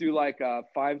going through like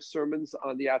 5 sermons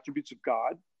on the attributes of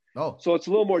God. Oh, so it's a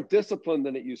little more disciplined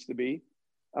than it used to be.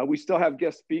 We still have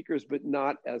guest speakers, but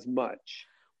not as much.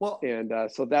 Well, and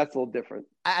so that's a little different.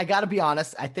 I got to be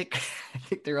honest. I think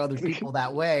there are other people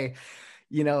that way.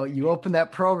 You open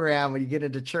that program when you get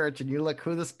into church and you look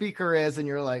who the speaker is and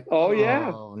you're like, oh yeah,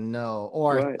 oh no.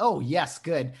 Or, right. Oh yes,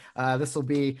 good. This will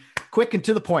be quick and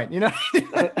to the point,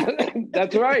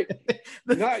 That's right.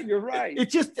 No, you're right.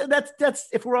 It's just, that's,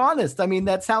 if we're honest, I mean,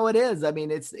 that's how it is. I mean,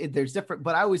 there's different,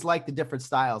 but I always like the different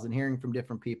styles and hearing from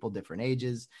different people, different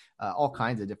ages, all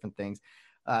kinds of different things.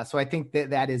 So I think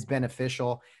that is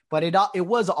beneficial, but it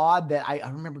was odd that I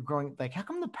remember growing, like, how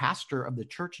come the pastor of the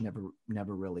church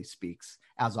never really speaks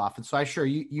as often? So I'm sure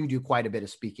you do quite a bit of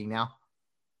speaking now.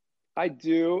 I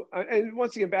do. And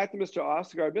once again, back to Mr.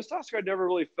 Oscar. Mr. Oscar never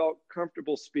really felt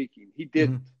comfortable speaking. He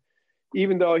didn't,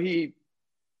 even though he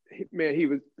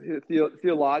was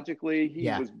theologically, he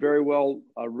was very well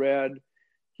read.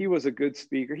 He was a good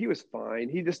speaker. He was fine.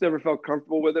 He just never felt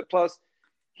comfortable with it. Plus,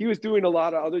 he was doing a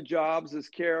lot of other jobs as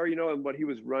care, and what he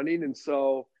was running. And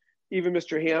so even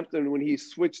Mr. Hampton, when he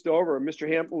switched over, Mr.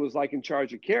 Hampton was like in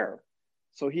charge of care.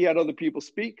 So he had other people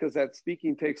speak because that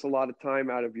speaking takes a lot of time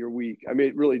out of your week. I mean,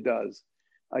 it really does.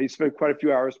 You spend quite a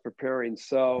few hours preparing.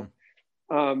 So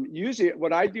usually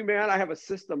what I do, man, I have a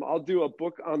system. I'll do a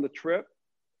book on the trip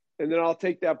and then I'll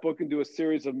take that book and do a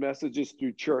series of messages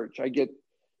through church. I get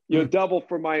double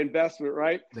for my investment,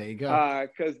 right? There you go.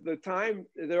 Because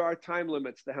there are time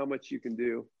limits to how much you can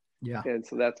do. Yeah. And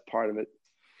so that's part of it.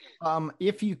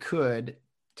 If you could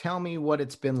tell me what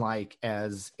it's been like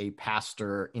as a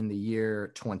pastor in the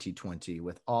year 2020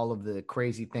 with all of the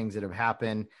crazy things that have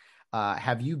happened.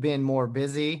 Have you been more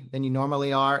busy than you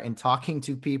normally are in talking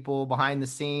to people behind the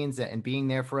scenes and being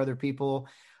there for other people?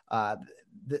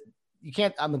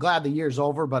 I'm glad the year's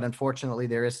over, but unfortunately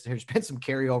there's been some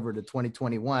carryover to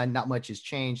 2021. Not much has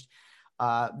changed.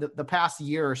 The past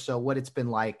year or so, what it's been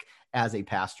like as a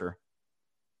pastor.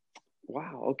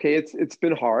 Wow. Okay. It's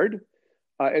been hard.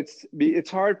 It's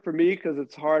hard for me because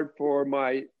it's hard for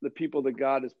the people that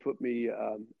God has put me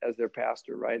as their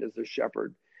pastor, right? As their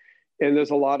shepherd. And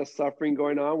there's a lot of suffering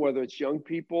going on, whether it's young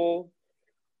people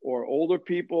or older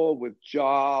people with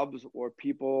jobs or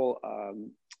people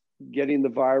getting the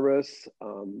virus,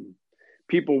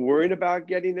 people worrying about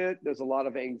getting it. There's a lot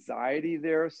of anxiety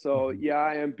there. So yeah,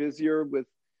 I am busier with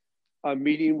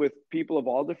meeting with people of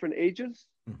all different ages.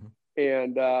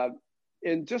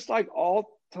 And just like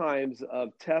all times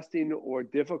of testing or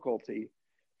difficulty,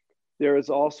 there is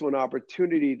also an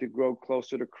opportunity to grow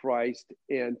closer to Christ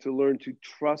and to learn to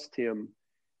trust him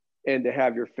and to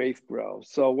have your faith grow.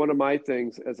 So one of my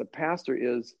things as a pastor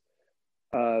is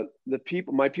my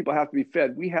people have to be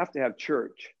fed. We have to have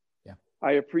church. Yeah.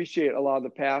 I appreciate a lot of the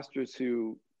pastors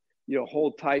who,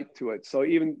 hold tight to it. So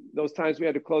even those times we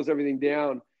had to close everything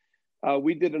down,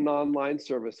 we did an online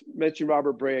service. Mention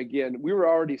Robert Bray again. We were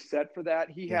already set for that.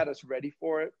 He had us ready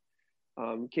for it.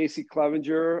 Casey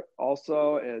Clevenger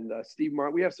also, and Steve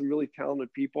Martin. We have some really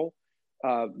talented people.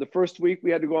 The first week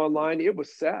we had to go online. It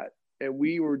was set, and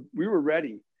we were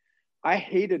ready. I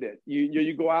hated it.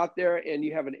 You go out there and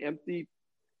you have an empty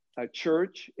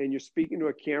church, and you're speaking to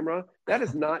a camera. That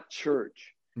is not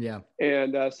church. Yeah.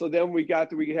 And so then we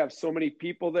could have so many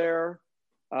people there.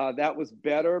 That was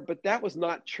better, but that was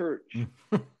not church.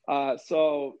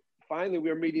 So finally,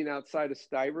 we're meeting outside of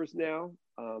Stivers now.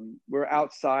 We're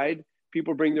outside.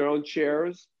 People bring their own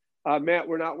chairs. Matt,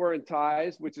 we're not wearing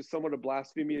ties, which is somewhat a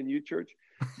blasphemy in U Church.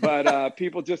 But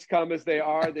people just come as they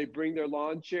are. They bring their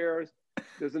lawn chairs.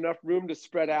 There's enough room to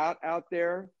spread out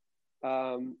there.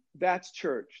 That's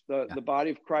church. The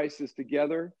body of Christ is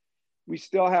together. We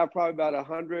still have probably about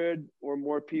 100 or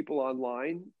more people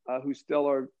online who still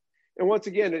are. And once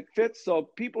again, it fits. So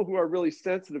people who are really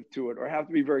sensitive to it or have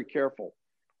to be very careful.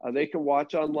 They can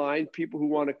watch online. People who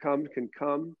want to come can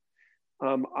come.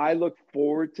 I look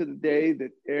forward to the day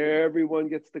that everyone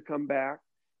gets to come back.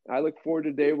 I look forward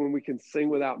to the day when we can sing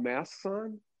without masks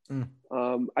on.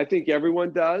 I think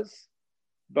everyone does,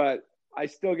 but I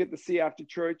still get to see after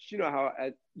church, how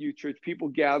at U Church people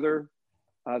gather,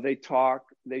 they talk,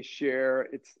 they share.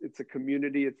 It's a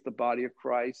community. It's the body of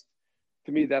Christ.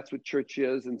 To me, that's what church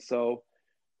is. And so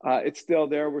it's still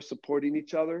there. We're supporting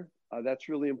each other. That's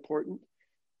really important.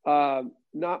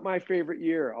 Not my favorite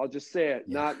year. I'll just say it.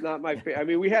 Yeah. Not my favorite. I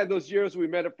mean, we had those years we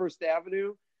met at First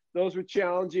Avenue. Those were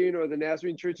challenging, or the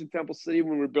Nazarene Church in Temple City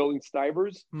when we were building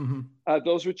Stivers.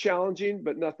 Those were challenging,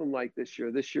 but nothing like this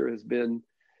year. This year has been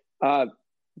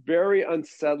very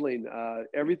unsettling.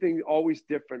 Everything always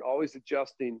different, always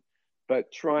adjusting,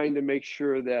 but trying to make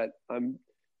sure that I'm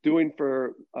doing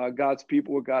for God's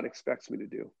people what God expects me to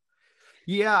do.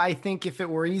 Yeah, I think if it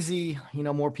were easy,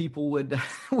 more people would,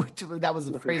 that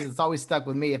was the phrase that's always stuck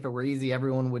with me. If it were easy,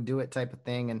 everyone would do it type of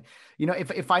thing. And,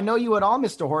 if I know you at all,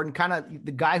 Mr. Horton, kind of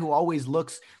the guy who always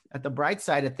looks at the bright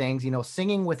side of things,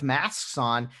 singing with masks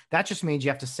on, that just means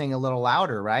you have to sing a little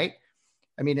louder, right?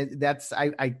 I mean,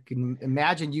 I can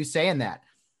imagine you saying that.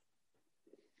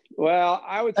 Well,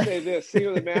 I would say this: singing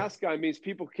with a mask on means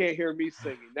people can't hear me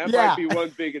singing. That might be one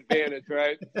big advantage,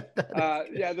 right?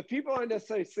 The people aren't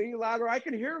necessarily singing louder. I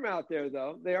can hear them out there,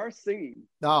 though. They are singing.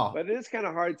 But it is kind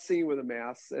of hard singing with a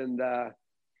mask. And,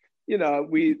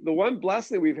 the one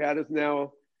blessing we've had is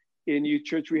now in U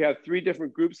Church, we have 3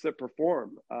 different groups that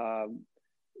perform.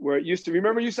 Where it used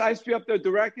to, I used to be up there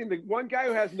directing. The one guy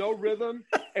who has no rhythm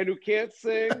and who can't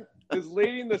sing is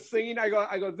leading the singing. I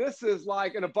go, this is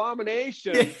like an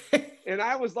abomination. And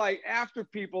I was like, after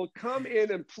people, come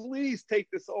in and please take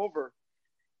this over.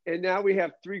 And now we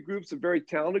have 3 groups of very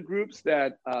talented groups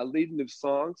that lead into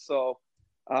songs. So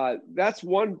that's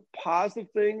one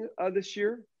positive thing this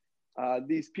year.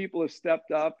 These people have stepped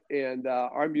up, and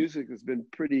our music has been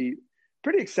pretty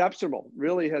exceptional.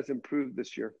 Really has improved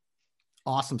this year.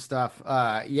 Awesome stuff.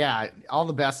 All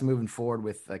the best moving forward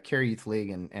with Care Youth League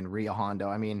and Rio Hondo.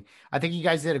 I mean, I think you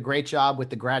guys did a great job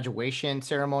with the graduation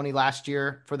ceremony last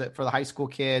year for the high school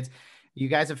kids. You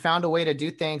guys have found a way to do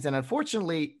things, and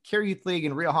unfortunately, Care Youth League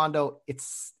and Rio Hondo,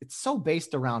 it's so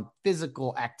based around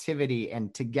physical activity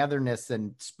and togetherness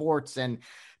and sports, and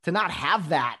to not have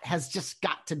that has just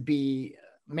got to be.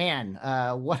 Man,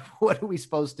 what are we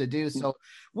supposed to do? So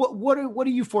what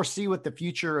do you foresee with the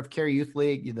future of Care Youth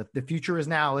League? The future is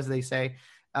now, as they say,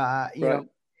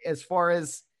 as far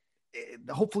as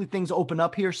hopefully things open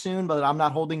up here soon, but I'm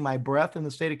not holding my breath in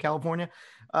the state of California.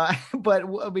 But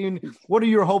I mean, what are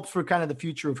your hopes for kind of the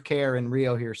future of Care in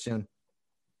Rio here soon?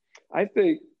 I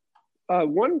think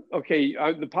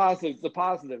the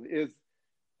positive is,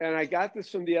 and I got this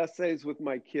from the essays with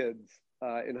my kids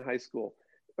in high school.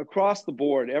 Across the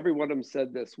board, every one of them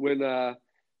said this. When I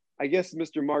guess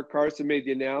Mr. Mark Carson made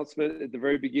the announcement at the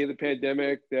very beginning of the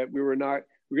pandemic that we're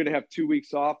going to have 2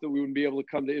 weeks off, that we wouldn't be able to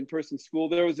come to in-person school,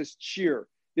 there was this cheer.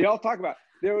 They all talk about,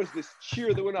 there was this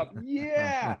cheer that went up.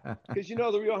 Yeah, because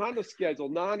the Rio Hondo schedule,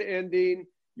 non-ending,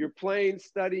 you're playing,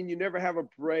 studying, you never have a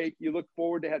break. You look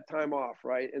forward to have time off,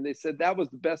 right? And they said that was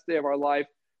the best day of our life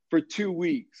for 2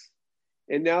 weeks.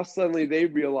 And now suddenly they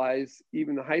realize,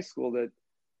 even the high school, that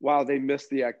wow, they missed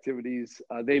the activities.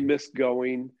 They missed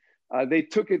going. they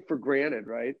took it for granted,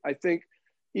 right? I think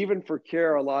even for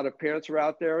care, a lot of parents are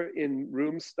out there in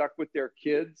rooms stuck with their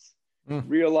kids,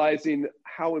 realizing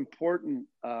how important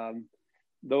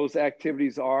those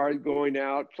activities are, going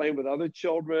out, playing with other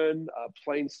children,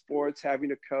 playing sports,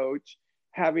 having a coach,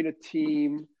 having a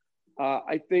team.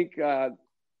 I think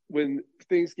when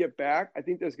things get back, I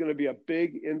think there's going to be a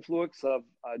big influx of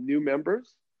new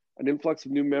members, an influx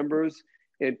of new members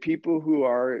and people who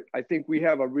are, I think we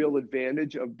have a real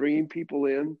advantage of bringing people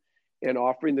in and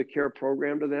offering the care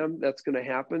program to them. That's going to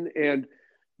happen. And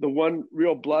the one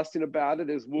real blessing about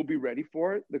it is we'll be ready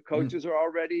for it. The coaches are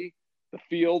all ready. The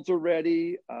fields are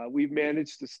ready. We've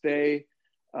managed to stay,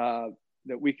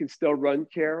 that we can still run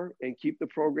care and keep the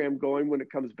program going when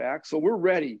it comes back. So we're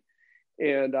ready.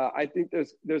 And I think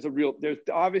there's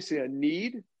obviously a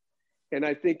need. And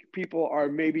I think people are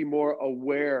maybe more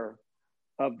aware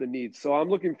of the needs. So I'm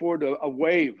looking forward to a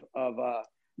wave of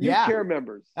new care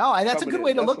members. Oh, that's a good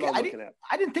way to look at it.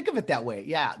 I didn't think of it that way.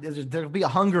 Yeah. There'll be a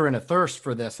hunger and a thirst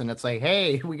for this. And it's like,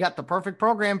 hey, we got the perfect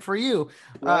program for you.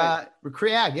 Right.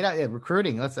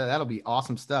 Recruiting. That'll be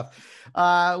awesome stuff.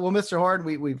 Well, Mr. Horton,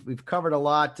 we've covered a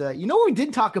lot. We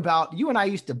did talk about, you and I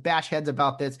used to bash heads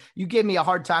about this. You gave me a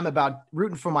hard time about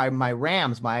rooting for my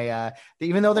Rams,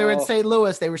 even though they were in St.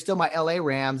 Louis, they were still my LA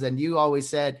Rams. And you always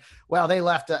said, well, they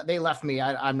left me.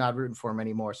 I'm not rooting for them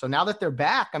anymore. So now that they're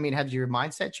back, I mean, has your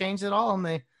mindset changed at all on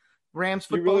the Rams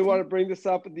football? You really team? want to bring this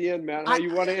up at the end, Matt? How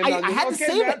you want to end on this? I had to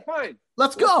save it. Fine.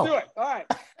 Let's go. Do it. All right.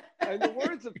 In the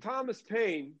words of Thomas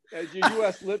Paine, as your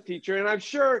U.S. Lit teacher, and I'm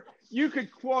sure you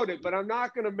could quote it, but I'm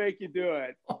not going to make you do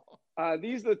it.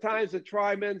 These are the times that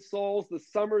try men's souls, the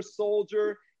summer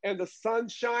soldier and the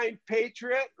sunshine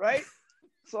patriot, right?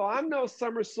 So I'm no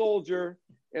summer soldier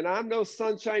and I'm no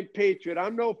sunshine patriot.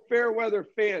 I'm no fair weather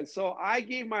fan. So I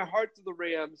gave my heart to the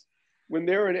Rams when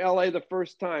they were in LA the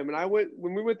first time. And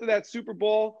when we went to that Super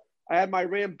Bowl, I had my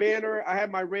Ram banner. I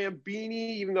had my Ram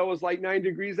beanie, even though it was like 9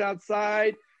 degrees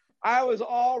outside. I was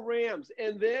all Rams.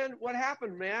 And then what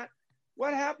happened, Matt?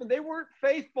 What happened? They weren't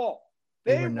faithful.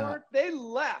 They left.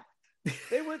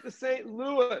 They went to St.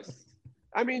 Louis.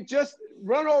 I mean, just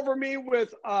run over me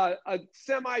with a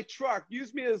semi truck.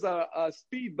 Use me as a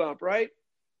speed bump, right?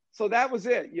 So that was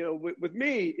it. With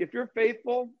me, if you're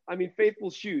faithful, I mean,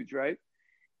 faithful's huge, right?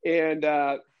 And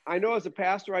I know as a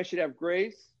pastor, I should have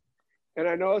grace. And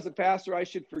I know as a pastor, I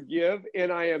should forgive.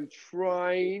 And I am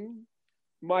trying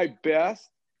my best.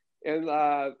 And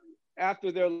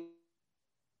after their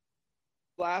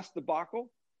last debacle,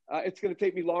 it's going to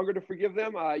take me longer to forgive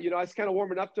them. I was kind of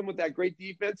warming up to them with that great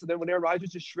defense. And then when Aaron Rodgers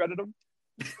just shredded them,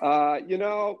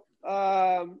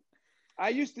 I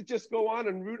used to just go on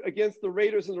and root against the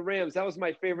Raiders and the Rams. That was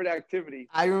my favorite activity.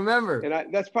 I remember.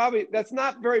 And that's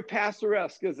not very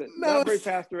pastor-esque, is it? No, not very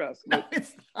pastor-esque. No,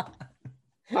 it's not.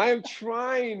 I am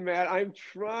trying, Matt. I'm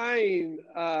trying.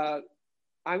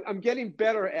 I'm getting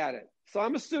better at it. So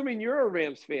I'm assuming you're a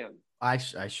Rams fan. I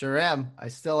sure am. I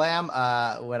still am.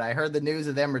 When I heard the news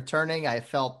of them returning, I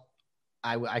felt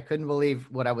I couldn't believe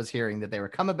what I was hearing, that they were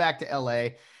coming back to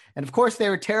LA. And of course they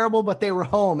were terrible, but they were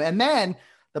home. And then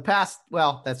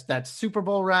that Super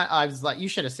Bowl run, I was like, you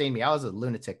should have seen me. I was a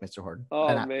lunatic, Mr. Horton.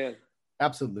 Oh, man.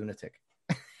 Absolute lunatic.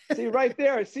 See, right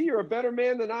there. See, you're a better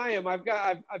man than I am. I've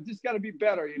just got to be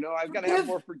better. I've got to have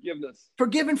more forgiveness.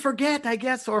 Forgive and forget, I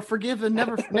guess, or forgive and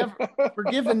never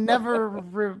forgive and never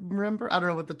remember. I don't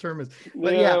know what the term is,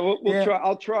 but we'll try.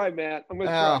 I'll try, Matt. I'm going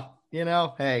to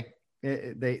try.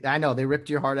 Hey, I know they ripped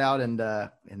your heart out and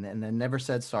then never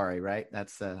said sorry, right?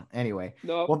 That's anyway.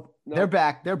 No. They're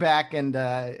back, and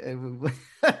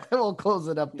we'll close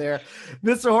it up there.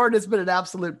 Mr. Horton, it's been an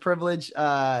absolute privilege.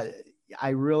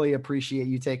 I really appreciate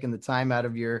you taking the time out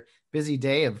of your busy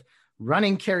day of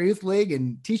running Care Youth League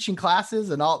and teaching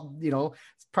classes and all,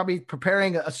 probably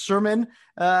preparing a sermon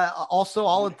also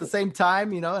all at the same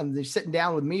time, and they're sitting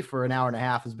down with me for an hour and a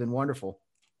half has been wonderful.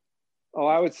 Oh,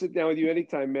 I would sit down with you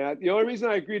anytime, Matt. The only reason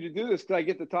I agreed to do this is because I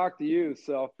get to talk to you.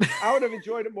 So I would have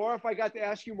enjoyed it more if I got to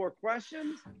ask you more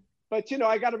questions. But,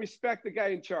 I got to respect the guy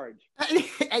in charge.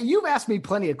 And you've asked me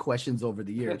plenty of questions over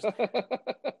the years.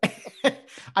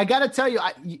 I got to tell you,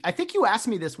 I think you asked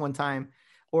me this one time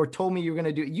or told me you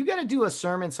got to do a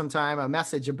sermon sometime, a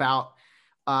message about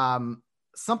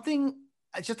something,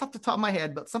 just off the top of my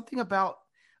head, but something about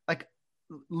like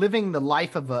living the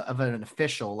life of an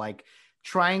official, like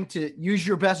trying to use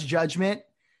your best judgment,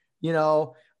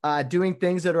 doing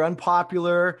things that are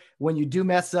unpopular. When you do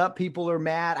mess up, people are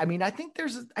mad. I mean, I think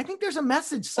there's a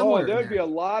message somewhere. Oh, there'd be a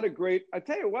lot of great. I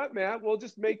tell you what, Matt, we'll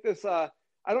just make this. I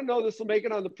don't know this will make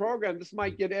it on the program. This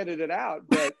might get edited out,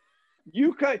 but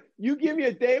you give me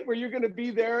a date where you're going to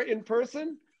be there in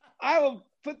person. I will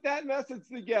put that message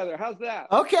together. How's that?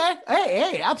 Okay.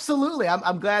 Hey, absolutely.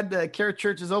 I'm glad Carrot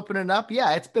Church is opening up.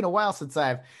 Yeah, it's been a while since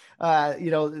I've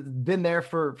been there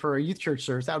for a youth church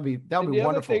service. That would be wonderful. The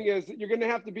other thing is you're going to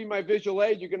have to be my visual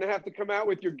aid. You're going to have to come out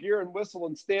with your gear and whistle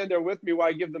and stand there with me while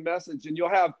I give the message. And you'll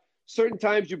have certain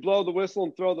times you blow the whistle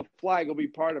and throw the flag will be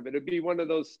part of it. It'd be one of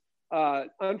those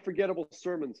unforgettable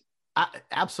sermons.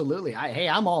 Absolutely.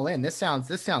 I'm all in. This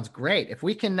sounds great. If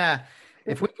we can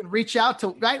reach out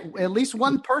to at least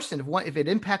one person, if it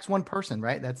impacts one person,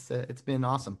 right? That's it's been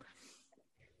awesome.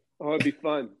 Oh, it'd be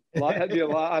fun. That'd be a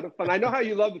lot of fun. I know how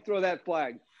you love to throw that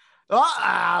flag.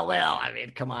 Oh, well, I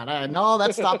mean, come on. No,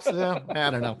 that stops. I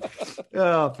don't know.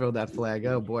 Oh, throw that flag.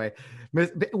 Oh boy.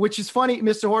 Which is funny,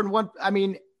 Mr.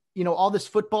 Horton. All this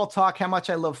football talk, how much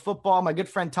I love football. My good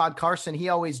friend Todd Carson, he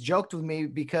always joked with me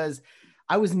because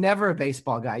I was never a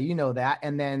baseball guy, you know that.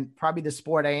 And then probably the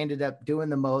sport I ended up doing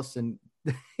the most and,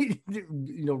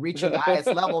 reaching the highest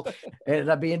level ended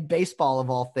up being baseball of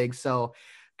all things. So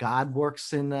God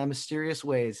works in mysterious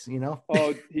ways,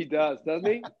 Oh, he does, doesn't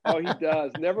he? Oh, he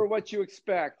does. Never what you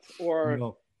expect. Or,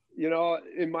 no.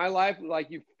 In my life,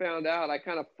 like you found out, I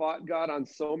kind of fought God on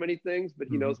so many things, but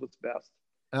he knows what's best.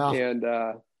 Oh. And,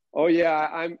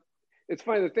 it's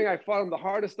funny. The thing I fought him the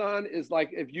hardest on is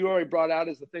like, if you already brought out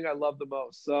is the thing I love the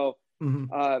most. So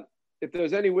if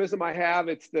there's any wisdom I have,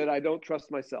 it's that I don't trust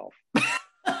myself.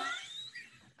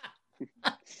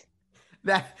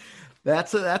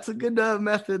 That's a good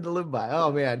method to live by.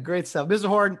 Oh man, great stuff. Mr.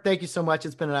 Horton, thank you so much.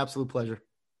 It's been an absolute pleasure.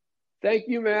 Thank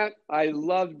you, Matt. I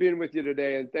loved being with you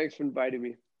today, and thanks for inviting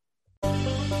me.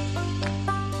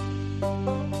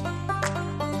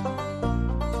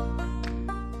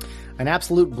 An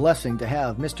absolute blessing to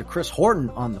have Mr. Chris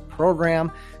Horton on the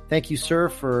program. Thank you, sir,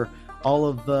 for all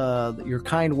of your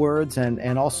kind words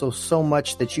and also so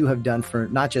much that you have done for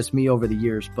not just me over the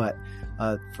years, but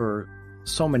for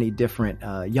so many different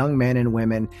young men and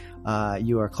women.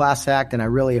 You are a class act, and I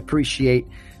really appreciate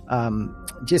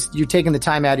just you taking the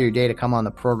time out of your day to come on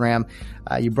the program.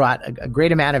 You brought a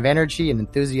great amount of energy and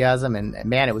enthusiasm, and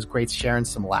man, it was great sharing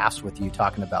some laughs with you,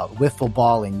 talking about wiffle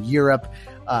ball in Europe,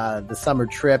 the summer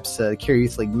trips, Cure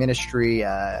Youth League ministry,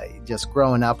 just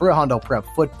growing up, Rio Hondo Prep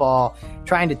football,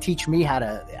 trying to teach me how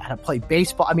to play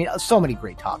baseball. I mean, so many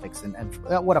great topics, and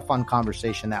what a fun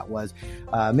conversation that was.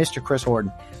 Mr. Chris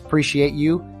Horton, appreciate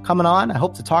you coming on. I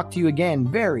hope to talk to you again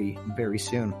very, very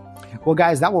soon. Well,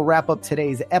 guys, that will wrap up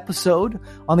today's episode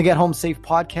on the Get Home Safe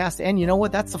podcast. And you know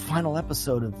what? That's the final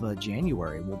episode of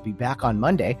January. We'll be back on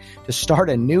Monday to start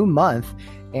a new month,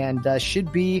 and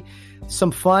should be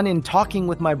some fun in talking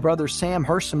with my brother Sam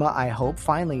Hersema, I hope,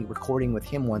 finally recording with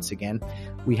him once again.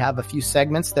 We have a few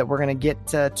segments that we're going to get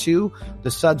to.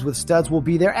 The Suds with Studs will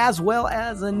be there, as well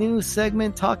as a new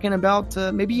segment talking about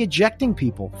maybe ejecting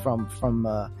people from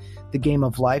the game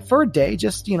of life for a day,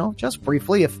 just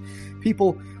briefly. If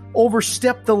people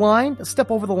step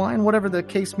over the line, whatever the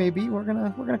case may be, we're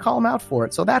gonna call them out for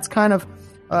it. So that's kind of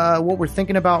what we're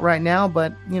thinking about right now.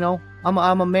 But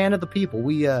I'm a man of the people.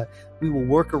 We will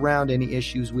work around any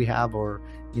issues we have, or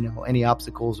any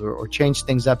obstacles, or change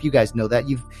things up. You guys know that.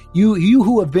 You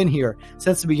who have been here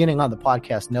since the beginning on the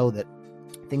podcast know that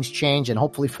things change, and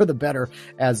hopefully for the better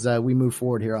as we move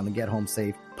forward here on the Get Home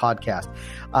Safe podcast.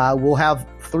 We'll have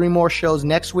 3 more shows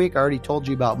next week. I already told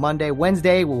you about Monday.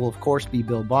 Wednesday will, of course, be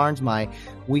Bill Barnes, my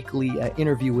weekly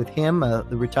interview with him, the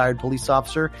retired police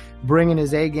officer, bringing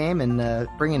his A game and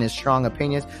bringing his strong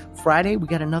opinions. Friday, we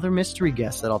got another mystery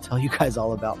guest that I'll tell you guys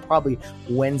all about, probably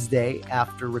Wednesday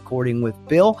after recording with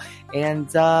Bill. And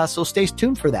so stay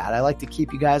tuned for that. I like to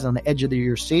keep you guys on the edge of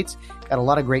your seats. Got a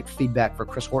lot of great feedback for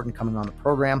Chris Horton coming on the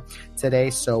program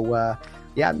today. So,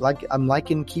 I'm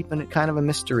liking keeping it kind of a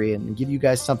mystery and give you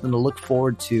guys something to look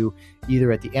forward to either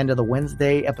at the end of the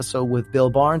Wednesday episode with Bill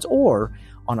Barnes or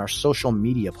on our social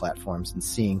media platforms, and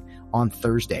seeing on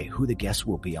Thursday who the guest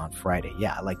will be on Friday.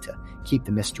 Yeah, I like to keep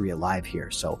the mystery alive here.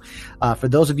 So for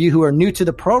those of you who are new to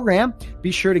the program,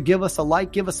 be sure to give us a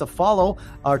like, give us a follow.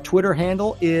 Our Twitter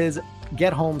handle is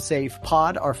Get Home Safe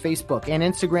Pod. Our Facebook and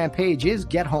Instagram page is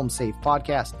Get Home Safe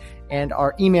Podcast. And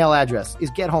our email address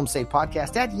is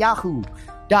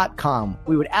gethomesafepodcast@yahoo.com.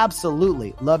 We would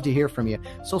absolutely love to hear from you.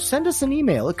 So send us an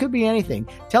email. It could be anything.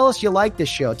 Tell us you like this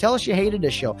show. Tell us you hated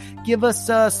this show. Give us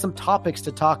some topics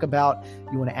to talk about.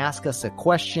 You want to ask us a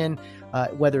question,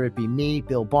 whether it be me,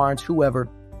 Bill Barnes, whoever.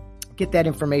 Get that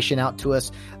information out to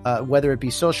us, whether it be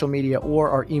social media or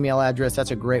our email address.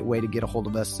 That's a great way to get a hold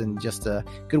of us, and just a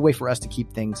good way for us to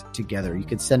keep things together. You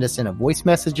can send us in a voice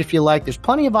message if you like. There's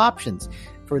plenty of options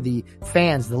for the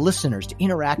fans, the listeners to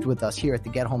interact with us here at the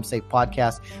Get Home Safe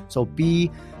podcast. So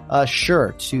be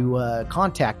sure to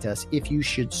contact us if you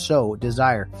should so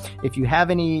desire. If you have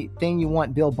anything you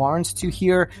want Bill Barnes to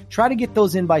hear, try to get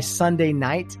those in by Sunday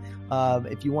night.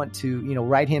 If you want to,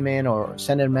 write him in or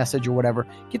send a message or whatever,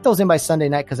 get those in by Sunday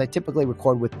night, because I typically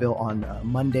record with Bill on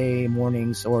Monday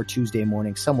mornings or Tuesday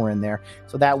mornings, somewhere in there.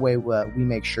 So that way we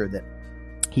make sure that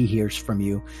he hears from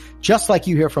you, just like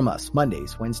you hear from us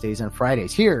Mondays, Wednesdays, and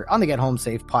Fridays here on the Get Home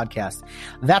Safe podcast.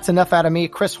 That's enough out of me.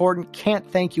 Chris Horton, can't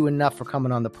thank you enough for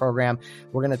coming on the program.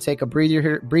 We're going to take a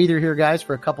breather here, guys,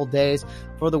 for a couple days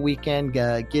for the weekend,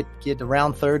 get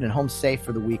around third and home safe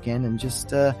for the weekend, and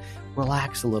just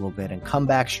relax a little bit and come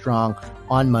back strong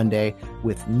on Monday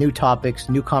with new topics,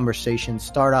 new conversations,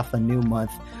 start off a new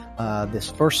month. This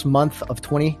first month of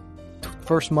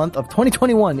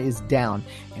 2021 is down,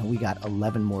 and we got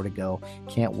 11 more to go.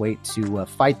 Can't wait to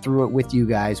fight through it with you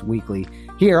guys weekly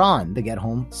here on the Get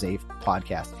Home Safe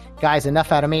podcast. Guys,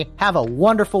 enough out of me. Have a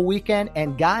wonderful weekend.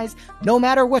 And guys, no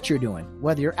matter what you're doing,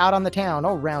 whether you're out on the town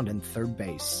or rounding third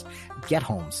base, get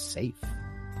home safe.